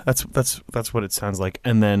 Yeah, that's what it sounds like.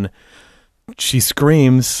 And then she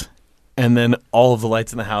screams, and then all of the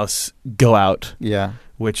lights in the house go out. Yeah.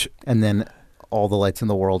 And then all the lights in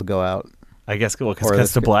the world go out. I guess because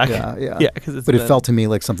it's to black. Yeah. But it felt to me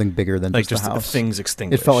like something bigger than like just the house. Things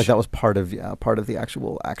extinguish. It felt like that was part of the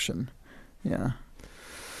actual action. Yeah.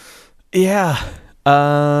 Yeah.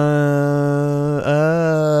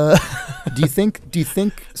 Do you think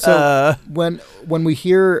so? When we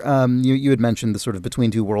hear you had mentioned the sort of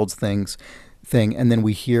between two worlds thing, and then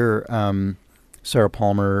we hear Sarah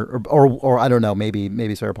Palmer or I don't know,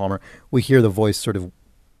 maybe Sarah Palmer. We hear the voice sort of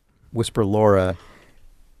whisper Laura.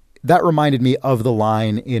 That reminded me of the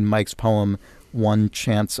line in Mike's poem, "One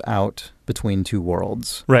chance out between two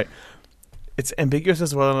worlds." Right. It's ambiguous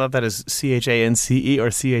as to whether or not that is CHANCE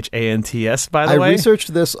or CHANTS, by the way. I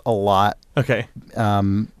researched this a lot. Okay.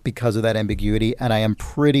 Because of that ambiguity, and I am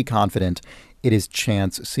pretty confident it is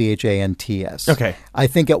chance, CHANTS. Okay. I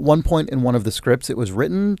think at one point in one of the scripts it was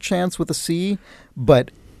written chance with a C,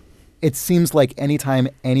 but it seems like anytime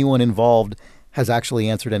anyone involved has actually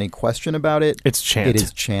answered any question about it, it's chant. It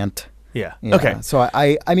is chant. Yeah. Okay. So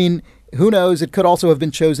I mean, Who knows? It could also have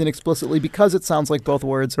been chosen explicitly because it sounds like both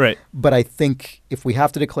words. Right. But I think if we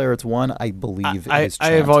have to declare it's one, I believe it is chant.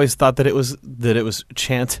 I have always thought that it was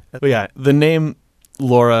chant. But yeah, the name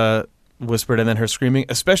Laura whispered and then her screaming,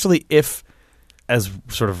 especially if, as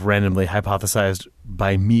sort of randomly hypothesized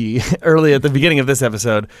by me early at the beginning of this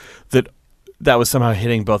episode, that was somehow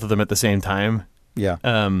hitting both of them at the same time. Yeah.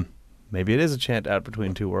 Maybe it is a chant out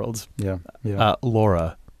between two worlds. Yeah. Yeah.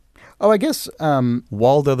 Laura. Oh, I guess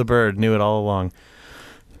Waldo the bird knew it all along.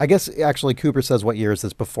 I guess actually Cooper says what year is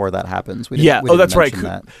this before that happens. We yeah. didn't That's right. mention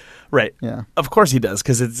that. Right. Yeah. Of course he does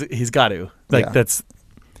because he's got to. That's.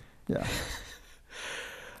 Yeah.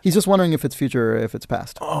 He's just wondering if it's future or if it's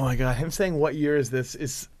past. Oh my God! Him saying what year is this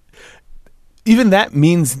is. Even that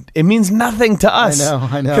means nothing to us.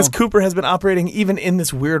 I know. Because Cooper has been operating even in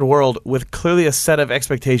this weird world with clearly a set of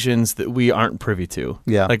expectations that we aren't privy to.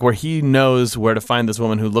 Yeah. Like where he knows where to find this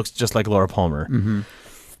woman who looks just like Laura Palmer. Mm-hmm.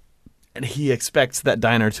 And he expects that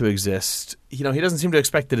diner to exist. He doesn't seem to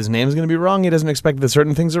expect that his name's going to be wrong. He doesn't expect that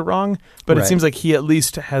certain things are wrong. But Right. it seems like he at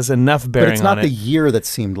least has enough bearing on it. But it's not the year that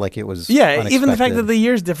seemed like it was Yeah, even the fact unexpected. that the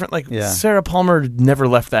year's different. Like Yeah. Sarah Palmer never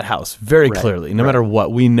left that house very Right. clearly. No matter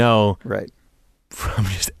what, we know Right. from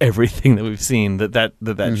just everything that we've seen that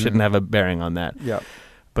Mm-hmm. shouldn't have a bearing on that. Yeah.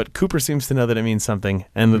 But Cooper seems to know that it means something,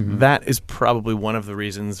 and Mm-hmm. that is probably one of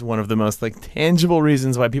the most like tangible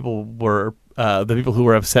reasons why people were the people who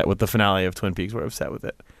were upset with the finale of Twin Peaks were upset with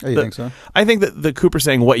it. Oh, you think so? I think that the Cooper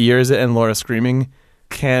saying "What year is it?" and Laura screaming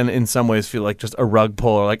can, in some ways, feel like just a rug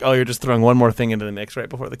pull, or like, oh, you're just throwing one more thing into the mix right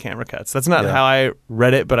before the camera cuts. That's not Yeah. how I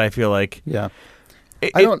read it, but I feel like Yeah.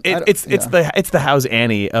 it's the How's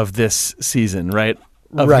Annie of this season, right?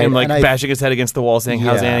 Of Right, him like and bashing his head against the wall, saying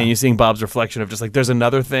 "How's Yeah. Annie?" And you seeing Bob's reflection of just like, "There's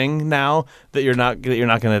another thing now that you're not going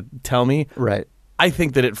to tell me." Right. I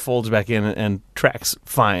think that it folds back in and tracks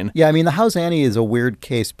fine. Yeah, I mean, the How's Annie is a weird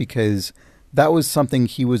case because that was something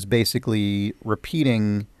he was basically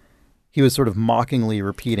repeating. He was sort of mockingly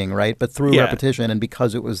repeating, right? But through Yeah. repetition, and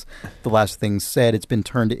because it was the last thing said, it's been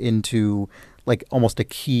turned into like almost a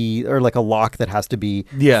key or like a lock that has to be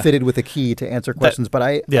Yeah. fitted with a key to answer questions. But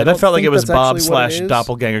I that don't felt like think it was that's Bob actually what it / is.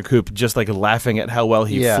 doppelganger Coop just like laughing at how well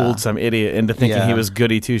he Yeah. fooled some idiot into thinking Yeah. he was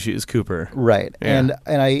goody two shoes Cooper. Right. Yeah. And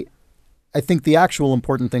I think the actual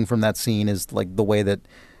important thing from that scene is like the way that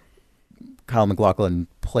Kyle MacLachlan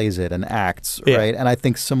plays it and acts, Yeah. right? And I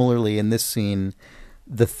think similarly in this scene,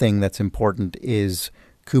 the thing that's important is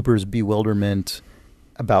Cooper's bewilderment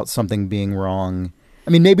about something being wrong. I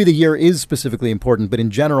mean, maybe the year is specifically important, but in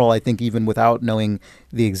general, I think even without knowing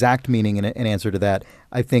the exact meaning in answer to that,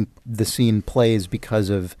 I think the scene plays because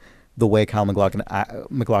of the way Kyle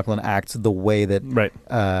MacLachlan acts, the way that Right.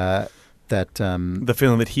 the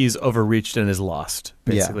feeling that he's overreached and is lost.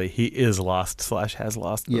 Yeah. Basically, he is lost / has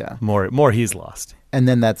lost. But Yeah. more he's lost. and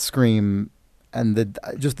then that scream and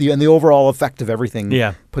the overall effect of everything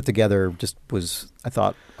Yeah. put together just was, I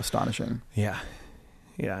thought, astonishing. Yeah.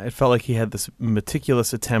 Yeah. It felt like he had this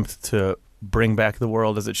meticulous attempt to bring back the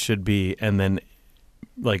world as it should be, and then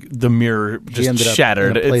like the mirror He just ended up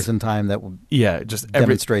shattered. in a place It's- and time that just every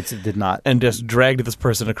demonstrates it did not. and just dragged this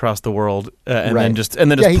person across the world, and Right. then just he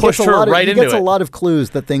gets pushed a her lot of, right he into gets it. a lot of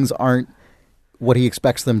clues that things aren't what he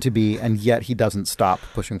expects them to be, and yet he doesn't stop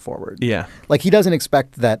pushing forward. Yeah. Like he doesn't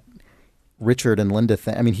expect that Richard and Linda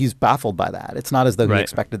thing. I mean, he's baffled by that. It's not as though he Right.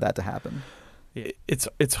 expected that to happen.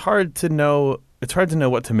 It's hard to know. It's hard to know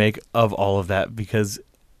what to make of all of that because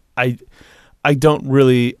I don't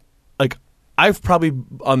really like. I've probably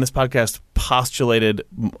on this podcast postulated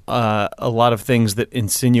a lot of things that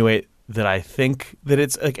insinuate that I think that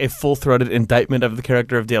it's like a full-throated indictment of the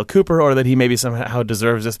character of Dale Cooper, or that he maybe somehow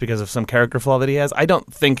deserves this because of some character flaw that he has. I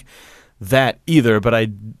don't think that either, but I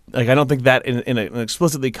don't think that in an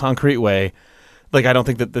explicitly concrete way. Like I don't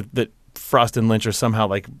think that Frost and Lynch are somehow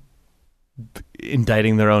like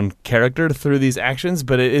indicting their own character through these actions,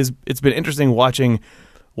 but it's been interesting watching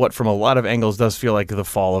what from a lot of angles does feel like the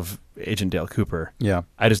fall of Agent Dale Cooper. Yeah.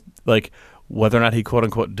 I just like whether or not he quote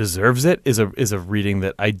unquote deserves it is a reading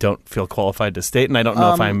that I don't feel qualified to state, and I don't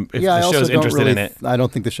know if I the also show's don't interested really in it. I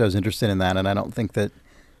don't think the show's interested in that, and I don't think that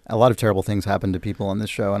a lot of terrible things happen to people on this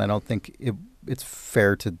show, and I don't think it's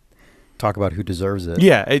fair to talk about who deserves it.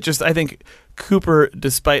 Yeah, I think Cooper,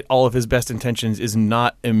 despite all of his best intentions, is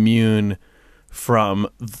not immune from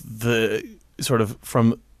the sort of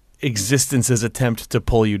from existence's attempt to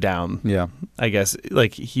pull you down. Yeah. I guess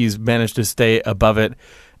like he's managed to stay above it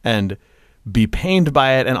and be pained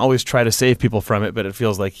by it and always try to save people from it, but it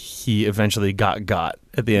feels like he eventually got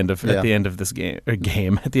at the end of this at the end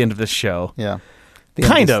of this show. Yeah.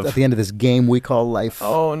 At the end of this game we call life.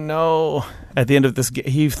 Oh no! At the end of this,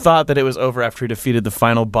 he thought that it was over after he defeated the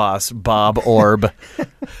final boss, Bob Orb,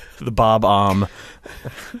 the Bob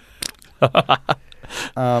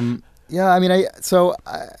Yeah, I mean,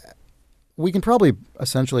 we can probably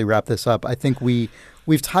essentially wrap this up. I think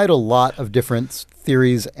we've tied a lot of different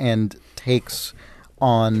theories and takes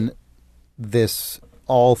on this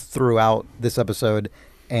all throughout this episode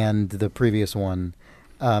and the previous one.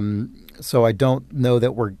 So I don't know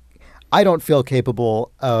that I don't feel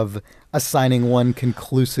capable of assigning one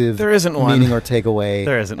conclusive meaning or takeaway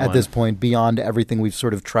at this point beyond everything we've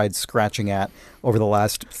sort of tried scratching at over the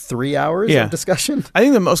last 3 hours of discussion. I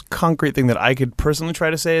think the most concrete thing that I could personally try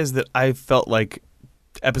to say is that I felt like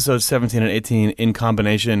episodes 17 and 18 in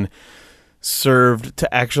combination served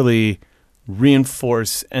to actually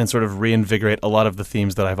reinforce and sort of reinvigorate a lot of the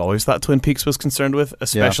themes that I've always thought Twin Peaks was concerned with,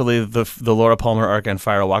 especially the Laura Palmer arc and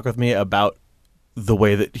Fire Walk With Me, about the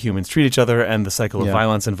way that humans treat each other and the cycle of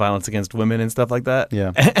violence and violence against women and stuff like that.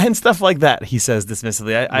 Yeah. And stuff like that, he says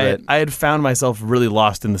dismissively. I had found myself really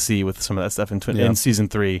lost in the sea with some of that stuff in season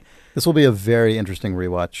 3. This will be a very interesting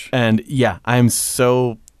rewatch. And I'm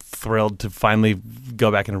so thrilled to finally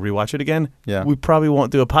go back and rewatch it again. Yeah. We probably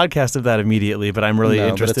won't do a podcast of that immediately, but I'm really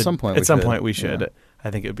interested. But at some point we should. Yeah.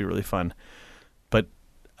 I think it would be really fun. But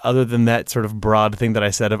other than that sort of broad thing that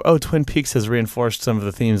I said of, Twin Peaks has reinforced some of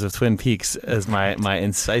the themes of Twin Peaks as my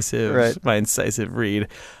incisive my incisive read.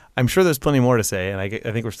 I'm sure there's plenty more to say, and I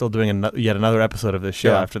think we're still doing yet another episode of this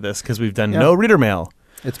show after this because we've done no reader mail.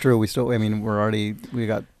 It's true. We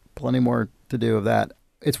got plenty more to do of that.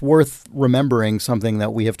 It's worth remembering something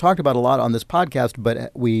that we have talked about a lot on this podcast,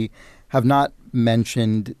 but we have not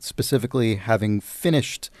mentioned specifically having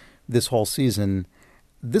finished this whole season.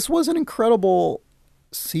 This was an incredible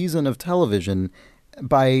season of television.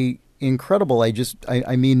 By incredible,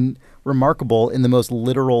 I mean remarkable in the most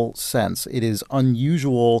literal sense. It is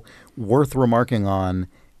unusual, worth remarking on,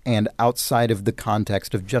 and outside of the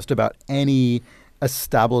context of just about any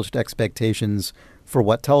established expectations for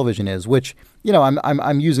what television is, which,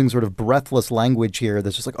 I'm using sort of breathless language here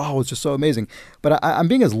that's just like, it's just so amazing. But I'm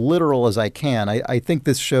being as literal as I can. I think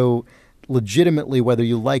this show legitimately, whether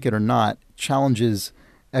you like it or not, challenges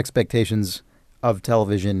expectations of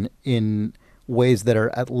television in ways that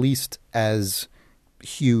are at least as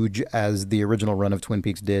huge as the original run of Twin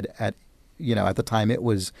Peaks did at the time it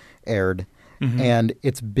was aired. Mm-hmm. And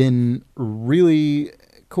it's been really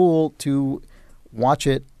cool to watch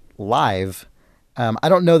it live. I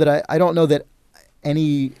don't know that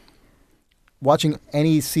watching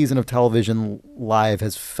any season of television live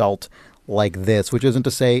has felt like this, which isn't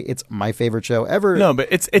to say it's my favorite show ever. No, but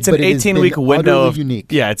it's an 18-week window of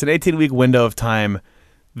unique. Yeah, it's an 18-week window of time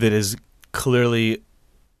that is clearly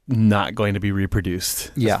not going to be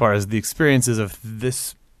reproduced as far as the experiences of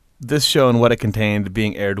this show and what it contained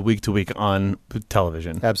being aired week to week on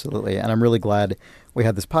television. Absolutely, and I'm really glad we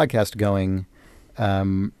had this podcast going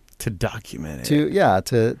to document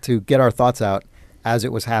it. To get our thoughts out as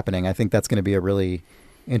it was happening. I think that's going to be a really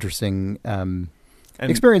interesting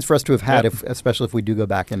experience for us to have had, especially if we do go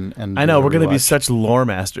back and I know we're going to be such lore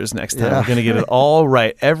masters next time. We're going to get it all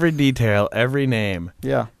right, every detail, every name.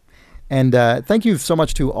 Yeah. And thank you so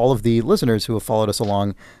much to all of the listeners who have followed us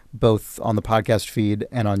along, both on the podcast feed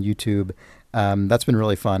and on YouTube. That's been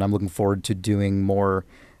really fun. I'm looking forward to doing more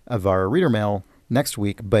of our reader mail next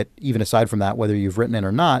week. But even aside from that, whether you've written it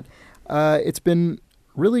or not, it's been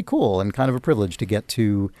really cool and kind of a privilege to get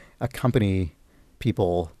to accompany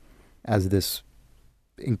people as this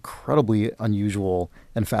incredibly unusual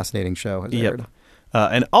and fascinating show has aired.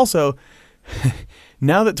 And also,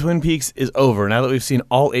 now that Twin Peaks is over, now that we've seen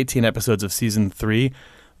all 18 episodes of season 3,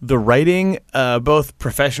 the writing, both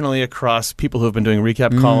professionally across people who have been doing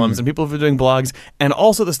recap columns and people who have been doing blogs, and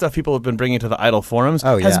also the stuff people have been bringing to the Idle forums,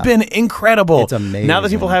 has been incredible. It's amazing. Now that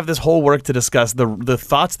people have this whole work to discuss, the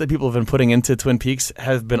thoughts that people have been putting into Twin Peaks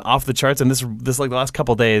have been off the charts. And this like the last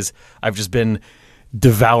couple days, I've just been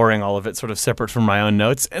devouring all of it, sort of separate from my own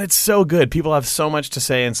notes, and it's so good. People have so much to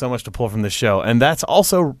say and so much to pull from this show, and that's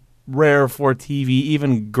also rare for TV.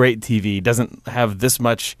 Even great TV doesn't have this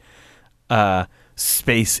much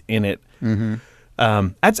space in it. Mm-hmm.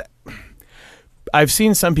 I've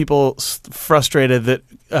seen some people frustrated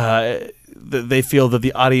that they feel that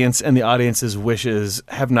the audience and the audience's wishes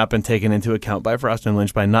have not been taken into account by Frost and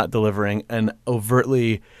Lynch by not delivering an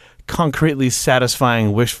overtly, concretely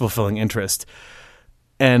satisfying, wish-fulfilling interest.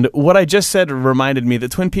 And what I just said reminded me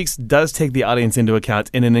that Twin Peaks does take the audience into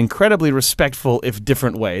account in an incredibly respectful, if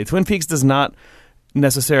different way. Twin Peaks does not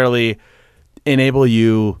necessarily enable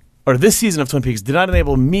you or this season of Twin Peaks did not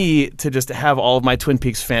enable me to just have all of my Twin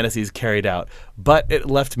Peaks fantasies carried out, but it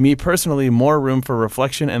left me personally more room for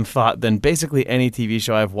reflection and thought than basically any TV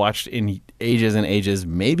show I've watched in ages and ages,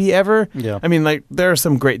 maybe ever. Yeah. I mean, like, there are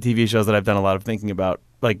some great TV shows that I've done a lot of thinking about,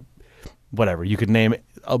 like, whatever. You could name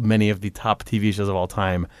many of the top TV shows of all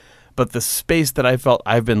time, but the space that I felt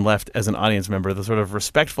I've been left as an audience member, the sort of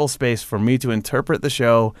respectful space for me to interpret the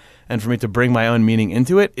show and for me to bring my own meaning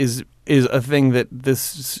into it is a thing that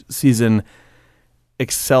this season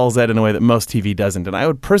excels at in a way that most TV doesn't. And I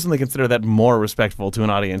would personally consider that more respectful to an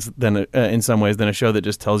audience than in some ways than a show that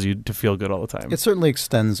just tells you to feel good all the time. It certainly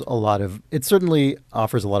it certainly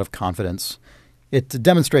offers a lot of confidence. It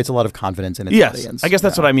demonstrates a lot of confidence in its audience. I guess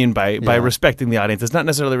that's what I mean by respecting the audience. It's not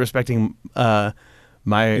necessarily respecting your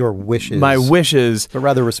wishes. My wishes. But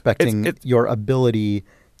rather respecting your ability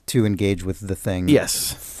to engage with the thing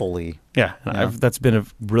fully. Yeah. That's been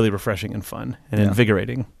really refreshing and fun and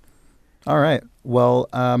invigorating. All right. Well,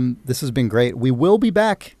 this has been great. We will be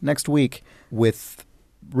back next week with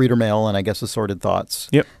reader mail and I guess assorted thoughts.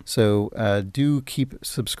 Yep. So do keep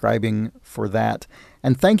subscribing for that.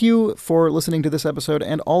 And thank you for listening to this episode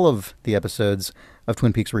and all of the episodes of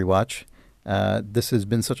Twin Peaks Rewatch. This has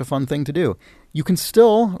been such a fun thing to do. You can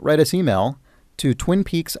still write us email to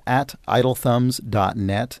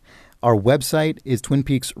twinpeaks@idlethumbs.net. Our website is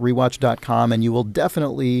twinpeaksrewatch.com, and you will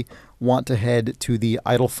definitely want to head to the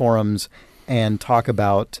Idle forums and talk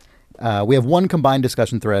about... we have one combined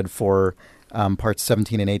discussion thread for parts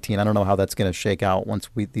 17 and 18. I don't know how that's going to shake out once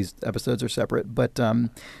these episodes are separate, but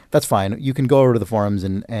that's fine. You can go over to the forums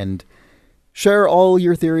and share all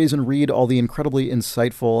your theories and read all the incredibly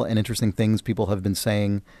insightful and interesting things people have been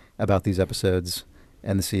saying about these episodes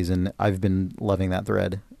and the season. I've been loving that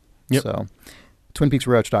thread. Yep. So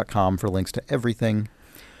twinpeaksrewatch.com for links to everything.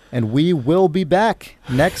 And we will be back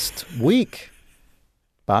next week.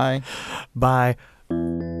 Bye. Bye.